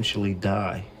eventually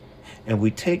die. And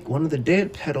we take one of the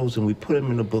dead petals and we put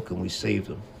them in a book and we save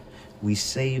them. We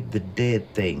save the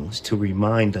dead things to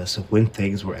remind us of when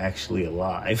things were actually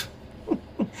alive.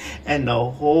 And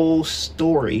the whole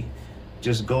story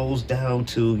just goes down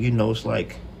to, you know, it's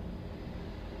like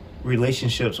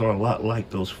relationships are a lot like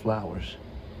those flowers.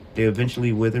 They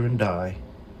eventually wither and die,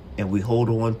 and we hold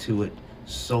on to it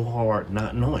so hard,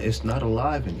 not knowing it's not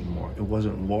alive anymore. It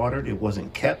wasn't watered, it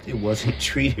wasn't kept, it wasn't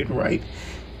treated right,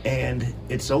 and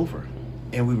it's over.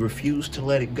 And we refuse to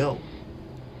let it go.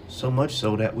 So much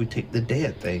so that we take the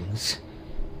dead things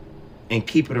and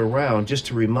keep it around just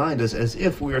to remind us, as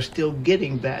if we are still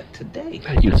getting that today.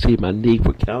 You see my need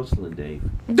for counseling, Dave.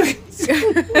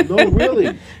 No,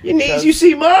 really. Your needs, you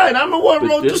see mine. I'm the one who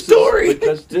wrote the story.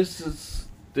 Because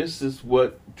this is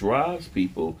what drives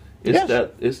people. It's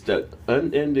that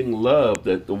unending love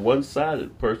that the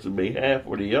one-sided person may have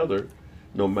for the other,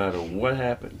 no matter what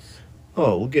happens.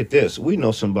 Oh, well, get this. We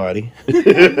know somebody.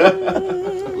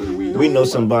 We know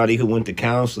somebody who went to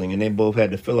counseling, and they both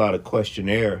had to fill out a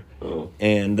questionnaire. Oh.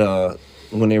 And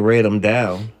when they read them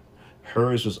down,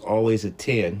 hers was always a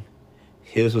 10.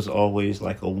 His was always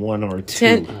like a 1 or a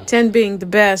 2. 10 being the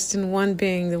best and 1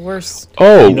 being the worst.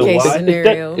 Oh, you know case why?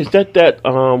 scenario. Is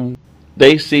that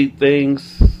they see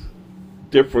things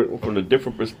different from a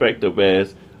different perspective,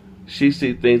 as she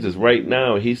sees things as right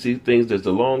now, and he sees things as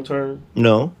the long term?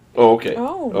 No. Oh, okay.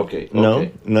 Oh. Okay.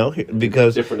 No,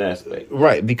 because different aspect.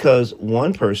 Right, because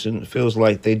one person feels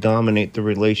like they dominate the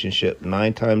relationship.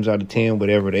 9 times out of 10,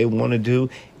 whatever they want to do,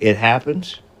 it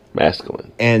happens.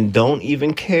 Masculine. And don't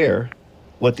even care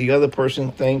what the other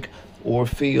person think or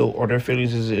feel, or their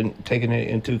feelings is taking it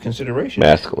into consideration.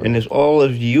 Masculine. And if all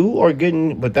of you are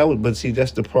getting, but see,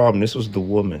 that's the problem. This was the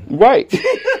woman. Right.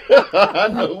 I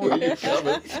know where you're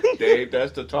coming. Dave,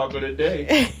 that's the talk of the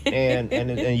day. And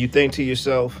you think to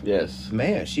yourself, yes,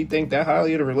 man, she think that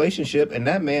highly of the relationship, and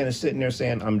that man is sitting there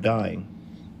saying, I'm dying.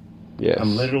 Yes.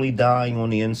 I'm literally dying on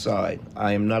the inside.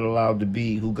 I am not allowed to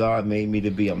be who God made me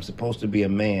to be. I'm supposed to be a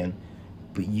man,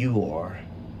 but you are.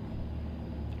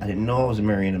 I didn't know I was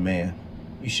marrying a man.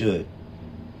 You should,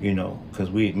 you know, because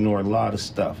we ignore a lot of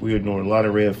stuff. We ignore a lot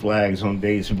of red flags on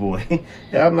dates, boy.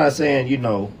 I'm not saying, you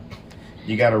know,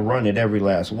 you got to run at every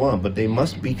last one, but they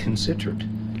must be considered.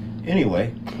 Anyway,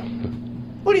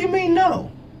 what do you mean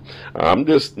no? I'm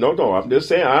just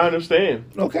saying I understand.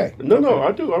 Okay. No,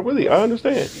 I do. I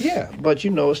understand. Yeah, but you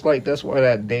know, it's like that's why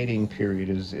that dating period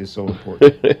is so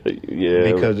important.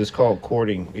 Yeah. Because it's called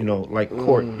courting. You know, like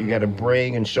court, you got to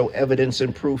bring and show evidence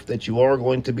and proof that you are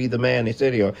going to be the man they say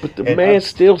they are. But the man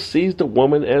still sees the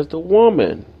woman as the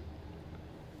woman.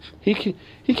 He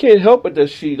can't help it that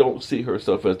she don't see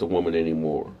herself as the woman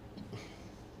anymore.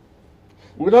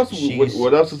 What else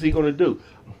is he going to do?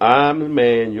 I'm the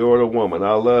man, you're the woman.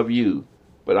 I love you,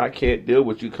 but I can't deal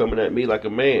with you coming at me like a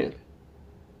man.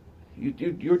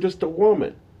 You're just a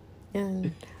woman.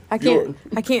 And I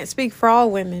can't speak for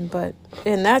all women, but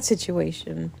in that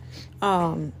situation,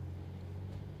 I'll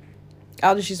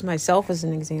just use myself as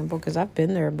an example because I've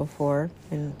been there before,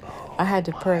 and I had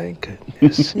to pray.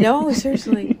 Goodness. No,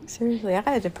 seriously, I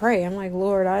had to pray. I'm like,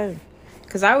 Lord,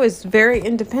 because I was very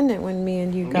independent when me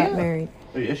and you got married.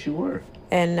 Yes, you were.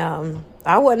 And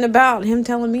I wasn't about him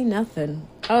telling me nothing.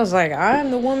 I was like,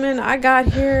 I'm the woman. I got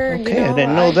here. Okay, you know, I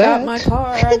didn't know that. got my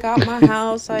car. I got my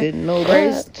house. I didn't know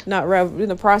raised, that. In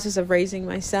the process of raising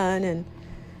my son, and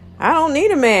I don't need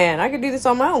a man. I could do this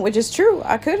on my own, which is true.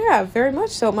 I could have, very much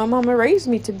so. My mama raised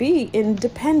me to be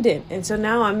independent, and so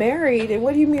now I'm married. And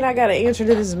what do you mean I got to answer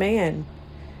to this man?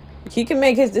 He can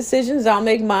make his decisions. I'll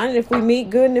make mine. And if we meet,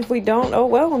 good. And if we don't, oh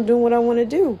well. I'm doing what I want to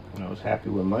do. I was happy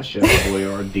with my Chevy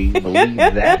Boyardee. Believe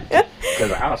that,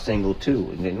 because I was single too,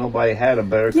 and then nobody had a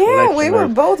better collection. Yeah, we were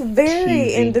of both very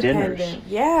TV independent. dinners.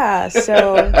 Yeah,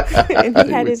 so and he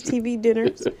had his TV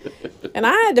dinners, and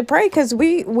I had to pray because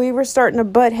we were starting to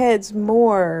butt heads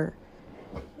more,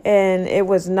 and it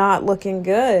was not looking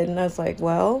good. And I was like,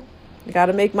 well, I got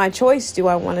to make my choice. Do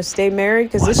I want to stay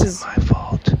married? Because this is my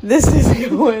fault. This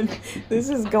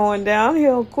is going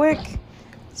downhill quick.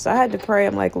 So I had to pray.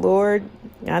 I'm like, Lord,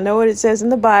 I know what it says in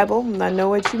the Bible, and I know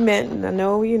what you meant, and I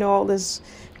know, you know, all this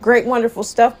great, wonderful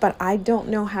stuff, but I don't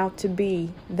know how to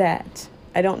be that.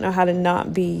 I don't know how to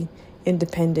not be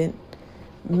independent,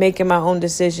 making my own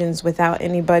decisions without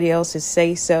anybody else's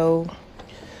say-so.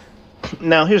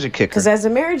 Now, here's a kicker. Because as a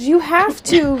marriage, you have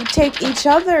to take each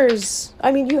other's...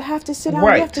 I mean, you have to sit down,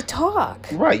 Right. you have to talk.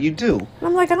 Right, you do. And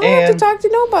I'm like, I don't have to talk to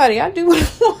nobody. I do what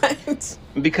I want.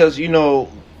 Because, you know,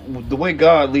 the way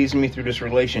God leads me through this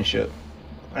relationship,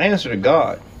 I answer to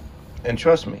God. And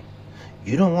trust me,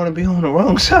 you don't want to be on the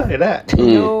wrong side of that.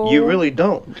 No. You really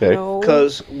don't. Okay. No.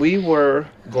 Because we were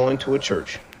going to a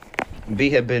church. B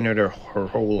had been there her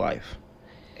whole life.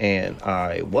 And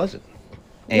I wasn't.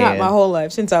 Not And my whole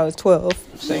life, since I was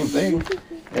 12. same thing.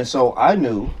 And so I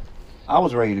knew I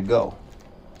was ready to go.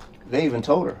 They even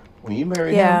told her, when you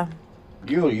marry Yeah. him,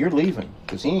 you're leaving.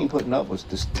 Because he ain't putting up with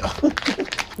this stuff.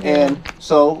 And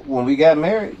so when we got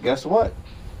married, guess what?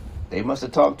 They must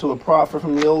have talked to a prophet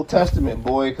from the Old Testament,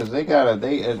 boy, because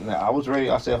and I was ready.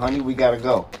 I said, honey, we got to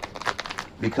go.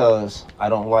 Because I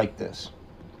don't like this.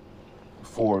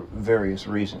 For various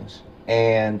reasons.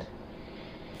 And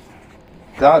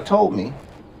God told me,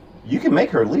 you can make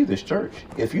her leave this church.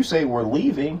 If you say we're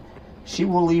leaving, she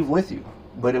will leave with you.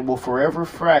 But it will forever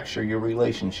fracture your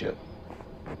relationship.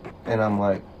 And I'm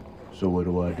like, so what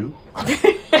do I do?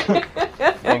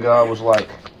 And God was like,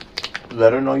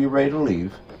 let her know you're ready to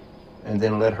leave. And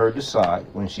then let her decide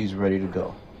when she's ready to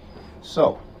go.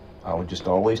 So, I would just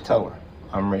always tell her,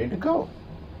 I'm ready to go.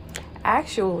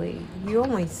 Actually, you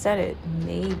only said it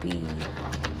maybe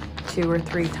 2 or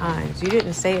 3 times. You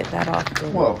didn't say it that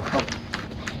often. Well,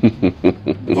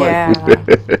 yeah.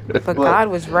 But God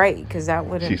was right, because that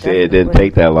would have. She said it didn't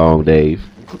take that long, Dave.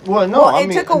 well, no, Well, I it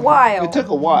mean, took a while. It took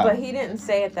a while. But he didn't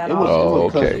say it that It was,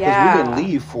 often. Oh, okay. Because we didn't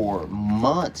leave for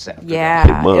months after that.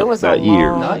 Yeah, Months, it was a not long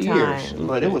years. Not time. years,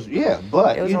 but it was,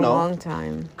 but It was you a know, long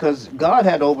time. because God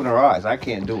had to open her eyes. I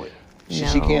can't do it.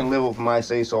 She No. can't live with my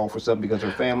say-so for something because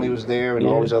her family was there and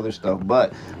all this other stuff.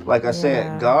 But like I said,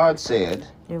 Yeah. God said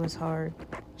It was hard.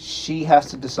 she has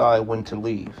to decide when to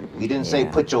leave. He didn't say,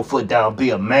 Yeah. put your foot down, be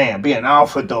a man, be an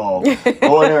alpha dog.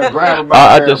 Go in there and grab her by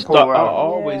I the hair just and pull thought, her I out.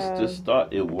 always Yeah. just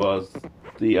thought it was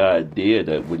the idea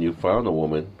that when you found a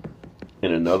woman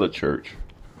in another church,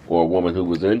 or a woman who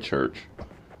was in church,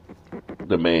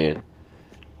 the man,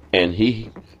 and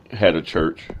he had a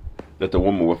church, that the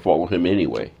woman would follow him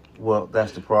anyway. Well,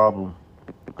 that's the problem.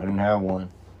 I didn't have one.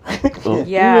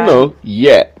 Yeah. You know,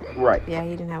 yet. Right. Yeah,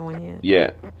 he didn't have one yet.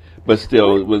 Yeah, but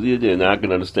still, with you, then I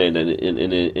can understand that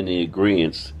in the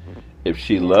agreements, if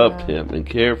she loved him and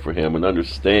cared for him and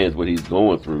understands what he's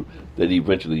going through, that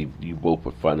eventually you both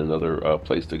would find another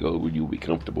place to go where you'll be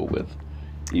comfortable with.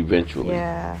 Eventually,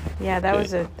 Yeah, that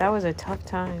Okay. was a tough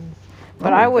time.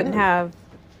 But I wouldn't have.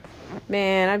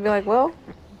 Man, I'd be like, well,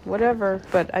 whatever.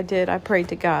 But I prayed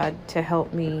to God to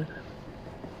help me.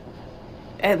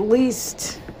 At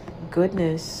least,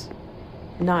 goodness,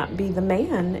 not be the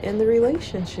man in the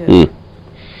relationship.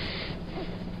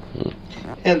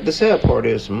 And the sad part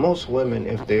is, most women,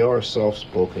 if they are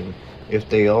soft-spoken, if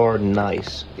they are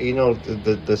nice, you know,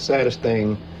 the saddest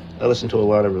thing, I listen to a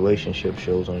lot of relationship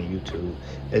shows on YouTube,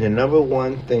 and the number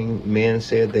one thing men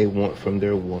said they want from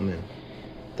their woman,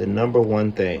 the number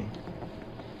one thing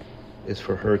is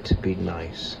for her to be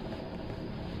nice.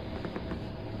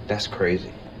 That's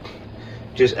crazy.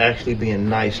 Just actually being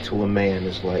nice to a man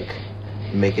is like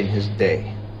making his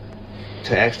day.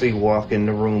 To actually walk in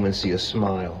the room and see a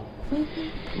smile.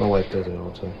 My wife does it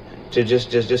all the time. To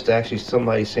just actually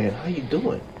somebody saying, how you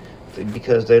doing?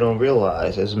 Because they don't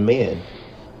realize, as men,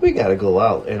 we got to go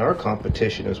out, and our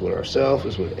competition is with ourselves,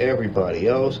 is with everybody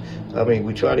else. I mean,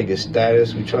 we try to get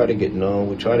status, we try to get known,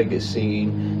 we try to get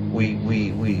seen,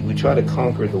 we try to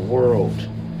conquer the world.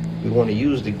 We want to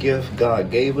use the gift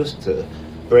God gave us to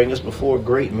bring us before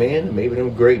great men. Maybe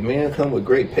them great men come with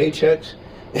great paychecks,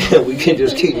 and we can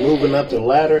just keep moving up the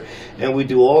ladder, and we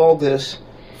do all this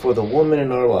for the woman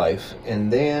in our life,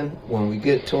 and then when we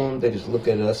get to them, they just look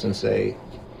at us and say,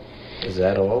 is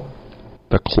that all?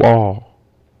 the claw.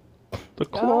 The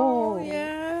claw. Oh,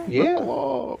 yeah. Yeah.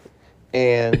 Claw.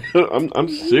 And I'm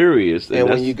serious. and when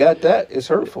that's- you got that, it's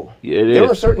hurtful. Yeah, it There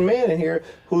are is. certain men in here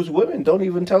whose women don't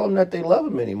even tell them that they love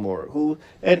them anymore.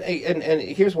 And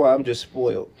here's why I'm just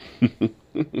spoiled.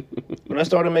 When I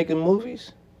started making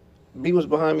movies, B was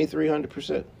behind me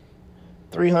 300%.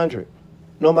 300.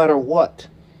 No matter what.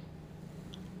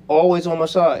 Always on my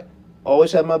side.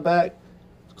 Always had my back.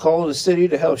 Call the city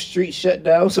to have streets shut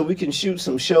down so we can shoot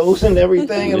some shows and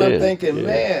everything. And I'm Yeah, thinking, yeah.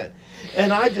 man.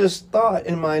 And I just thought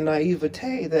in my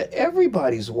naivete that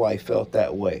everybody's wife felt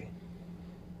that way.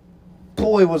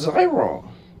 Boy, was I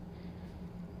wrong.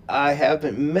 I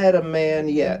haven't met a man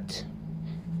yet.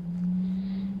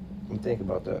 Let me think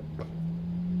about that.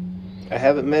 I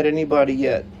haven't met anybody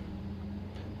yet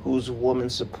whose woman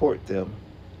support them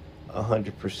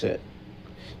 100%.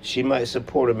 She might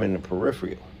support them in the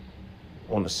peripheral,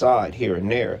 on the side, here and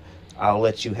there. I'll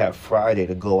let you have Friday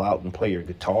to go out and play your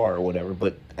guitar or whatever.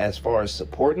 But as far as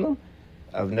supporting them,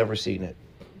 I've never seen it.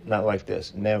 Not like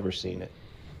this. Never seen it.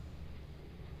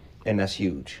 And that's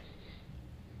huge.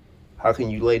 How can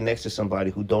you lay next to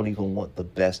somebody who don't even want the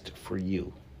best for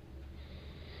you?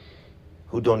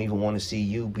 Who don't even want to see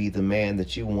you be the man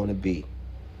that you want to be?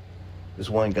 This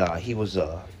one guy, he was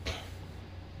a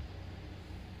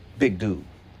big dude,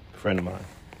 friend of mine.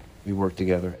 We worked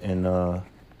together, and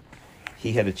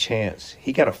he had a chance.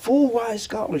 He got a full-ride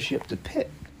scholarship to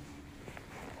Pitt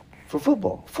for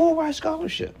football. Full-ride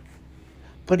scholarship.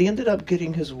 But he ended up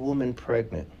getting his woman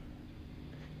pregnant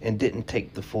and didn't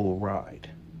take the full ride.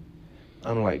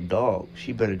 I'm like, dog,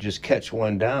 she better just catch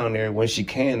one down there when she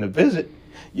can to visit.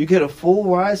 You get a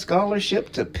full-ride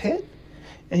scholarship to Pitt?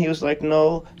 And he was like,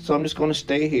 no, so I'm just going to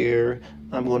stay here.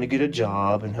 I'm going to get a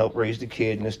job and help raise the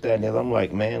kid and this, that, and the other. I'm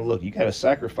like, man, look, you got to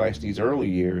sacrifice these early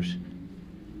years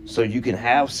so you can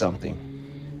have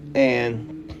something.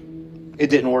 And it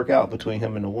didn't work out between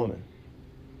him and the woman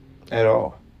at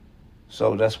all.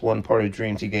 So that's one part of the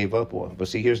dreams he gave up on. But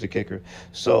see, here's the kicker.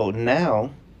 So now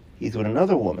he's with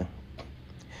another woman.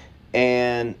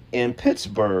 And in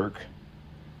Pittsburgh,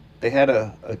 they had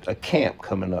a camp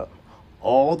coming up.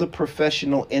 All the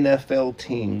professional NFL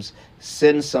teams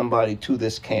send somebody to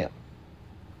this camp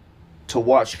to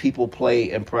watch people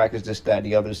play and practice this, that, and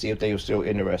the other to see if they were still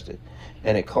interested.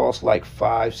 And it costs like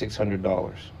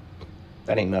 $500-$600.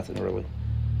 That ain't nothing really,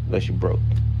 unless you're broke.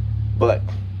 But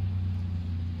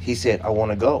he said, I want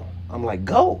to go. I'm like,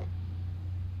 go.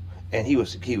 And he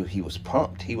was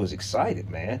pumped. He was excited,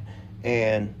 man.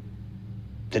 And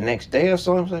the next day I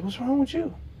saw him, I was like, what's wrong with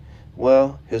you?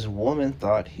 Well, his woman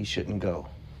thought he shouldn't go.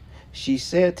 She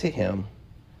said to him,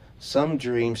 some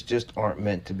dreams just aren't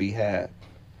meant to be had.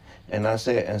 And I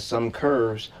said, and some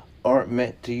curves aren't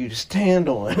meant to you to stand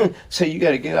on. So you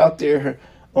got to get out there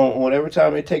on whatever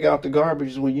time they take out the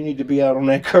garbage is when you need to be out on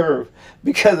that curve.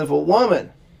 Because if a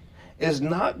woman is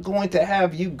not going to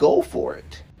have you go for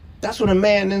it, that's when a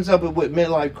man ends up with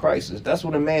midlife crisis. That's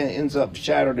when a man ends up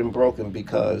shattered and broken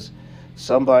because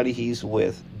somebody he's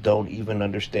with don't even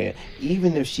understand.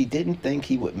 Even if she didn't think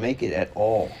he would make it at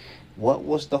all, what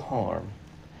was the harm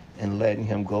in letting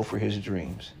him go for his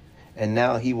dreams? And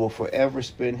now he will forever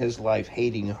spend his life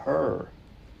hating her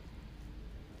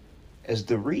as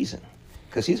the reason.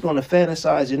 Because he's going to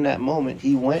fantasize in that moment.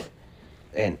 He went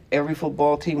and every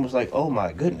football team was like, oh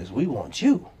my goodness, we want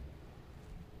you.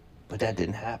 But that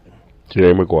didn't happen.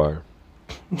 Jerry Maguire.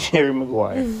 Jerry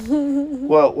Maguire.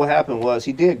 Well, what happened was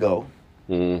he did go.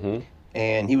 Mm-hmm.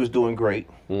 And he was doing great.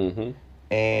 Mm-hmm.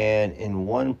 And in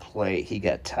one play, he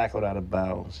got tackled out of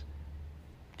bounds,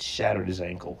 shattered his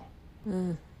ankle,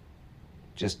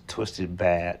 just twisted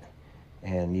bad.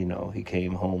 And, you know, he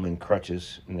came home in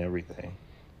crutches and everything.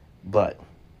 But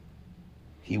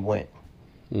he went.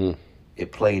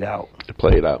 It played out. It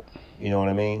played out. You know what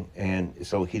I mean? And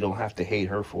so he don't have to hate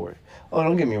her for it. Oh,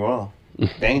 don't get me wrong.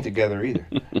 They ain't together either.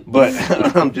 But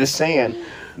I'm just saying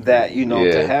that, you know,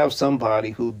 to have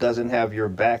somebody who doesn't have your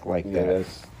back like that.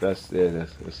 That's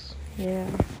Yeah.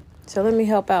 So let me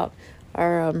help out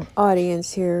our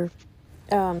audience here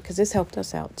because this helped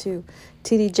us out too.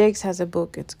 T.D. Jakes has a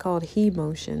book. It's called He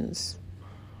Motions.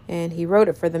 And he wrote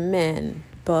it for the men.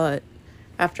 But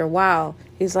after a while,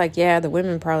 he's like, yeah, the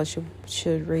women probably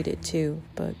should read it too.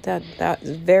 But that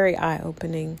is very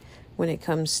eye-opening when it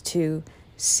comes to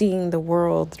seeing the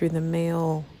world through the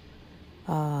male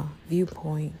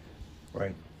viewpoint.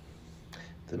 Right.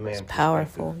 The man. It's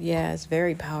powerful. Yeah, it's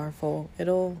very powerful.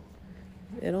 It'll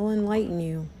enlighten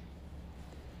you.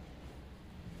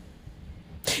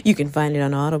 You can find it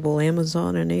on Audible,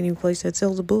 Amazon, and any place that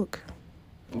sells a book.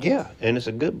 Yeah, and it's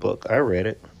a good book. I read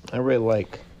it. I read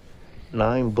like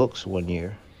 9 books one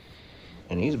year,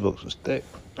 and these books was thick.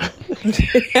 I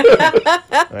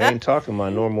ain't talking my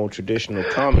normal traditional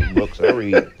comic books. I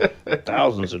read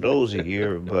thousands of those a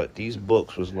year, but these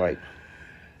books was like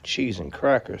cheese and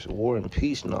crackers, War and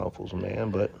Peace novels,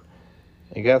 man. But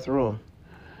I got through them.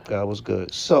 God was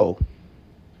good. So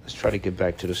let's try to get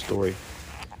back to the story.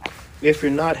 If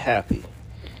you're not happy,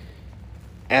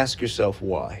 ask yourself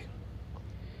why.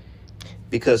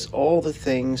 Because all the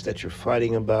things that you're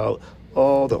fighting about,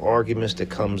 all the arguments that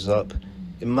comes up,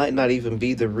 it might not even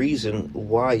be the reason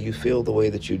why you feel the way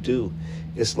that you do.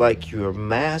 It's like you're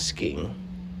masking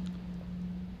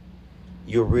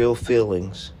your real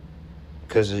feelings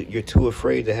because you're too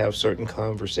afraid to have certain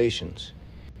conversations.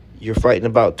 You're fighting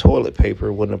about toilet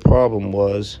paper when the problem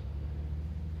was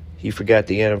he forgot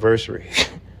the anniversary.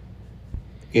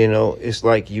 You know, it's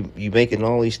like you making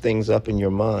all these things up in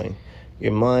your mind.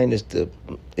 Your mind is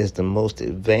the most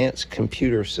advanced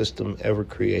computer system ever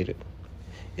created.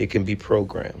 It can be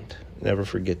programmed. Never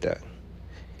forget that.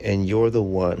 And you're the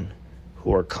one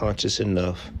who are conscious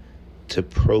enough to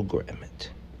program it.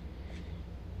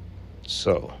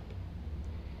 So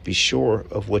be sure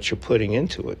of what you're putting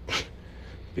into it,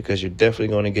 because you're definitely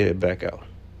going to get it back out.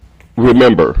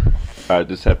 Remember, I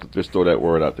just have to just throw that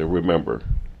word out there. Remember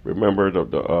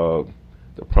the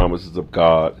promises of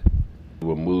God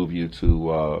will move you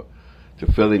to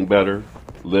feeling better,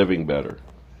 living better.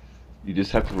 You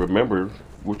just have to remember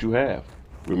what you have.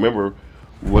 Remember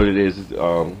what it is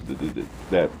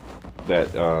that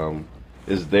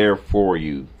is there for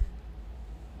you.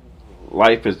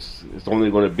 Life is only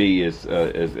going to be as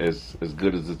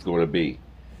good as it's going to be.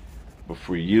 But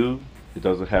for you, it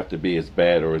doesn't have to be as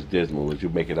bad or as dismal as you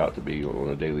make it out to be on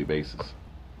a daily basis.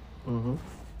 And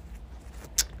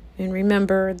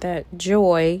remember that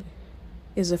joy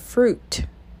is a fruit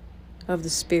of the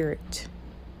Spirit.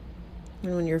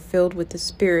 And when you're filled with the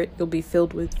Spirit, you'll be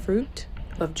filled with fruit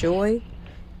of joy,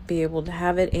 be able to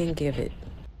have it and give it.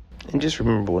 And just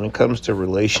remember, when it comes to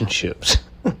relationships,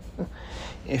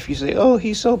 if you say, oh,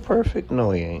 he's so perfect,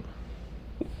 no, he ain't.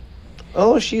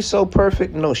 Oh, she's so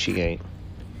perfect, no, she ain't.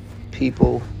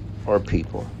 People are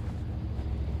people.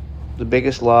 The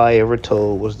biggest lie ever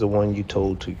told was the one you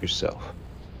told to yourself.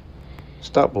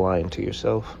 Stop lying to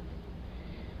yourself.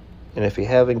 And if you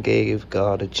haven't gave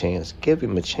God a chance, give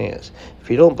him a chance. If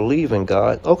you don't believe in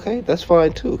God, okay, that's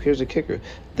fine too. Here's the kicker.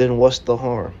 Then what's the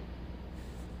harm?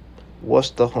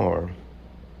 What's the harm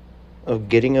of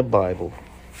getting a Bible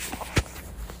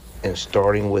and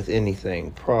starting with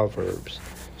anything? Proverbs,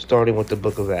 starting with the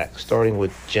book of Acts, starting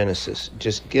with Genesis.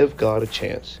 Just give God a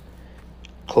chance.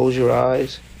 Close your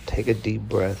eyes, take a deep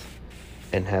breath,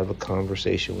 and have a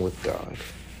conversation with God.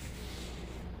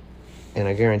 And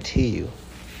I guarantee you,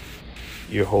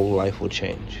 your whole life will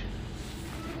change.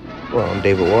 Well, I'm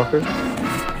David Walker.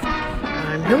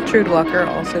 I'm Hiltrude Walker,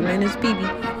 also known as BB.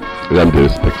 And I'm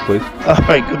Dennis Pixley. All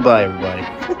right, goodbye, everybody.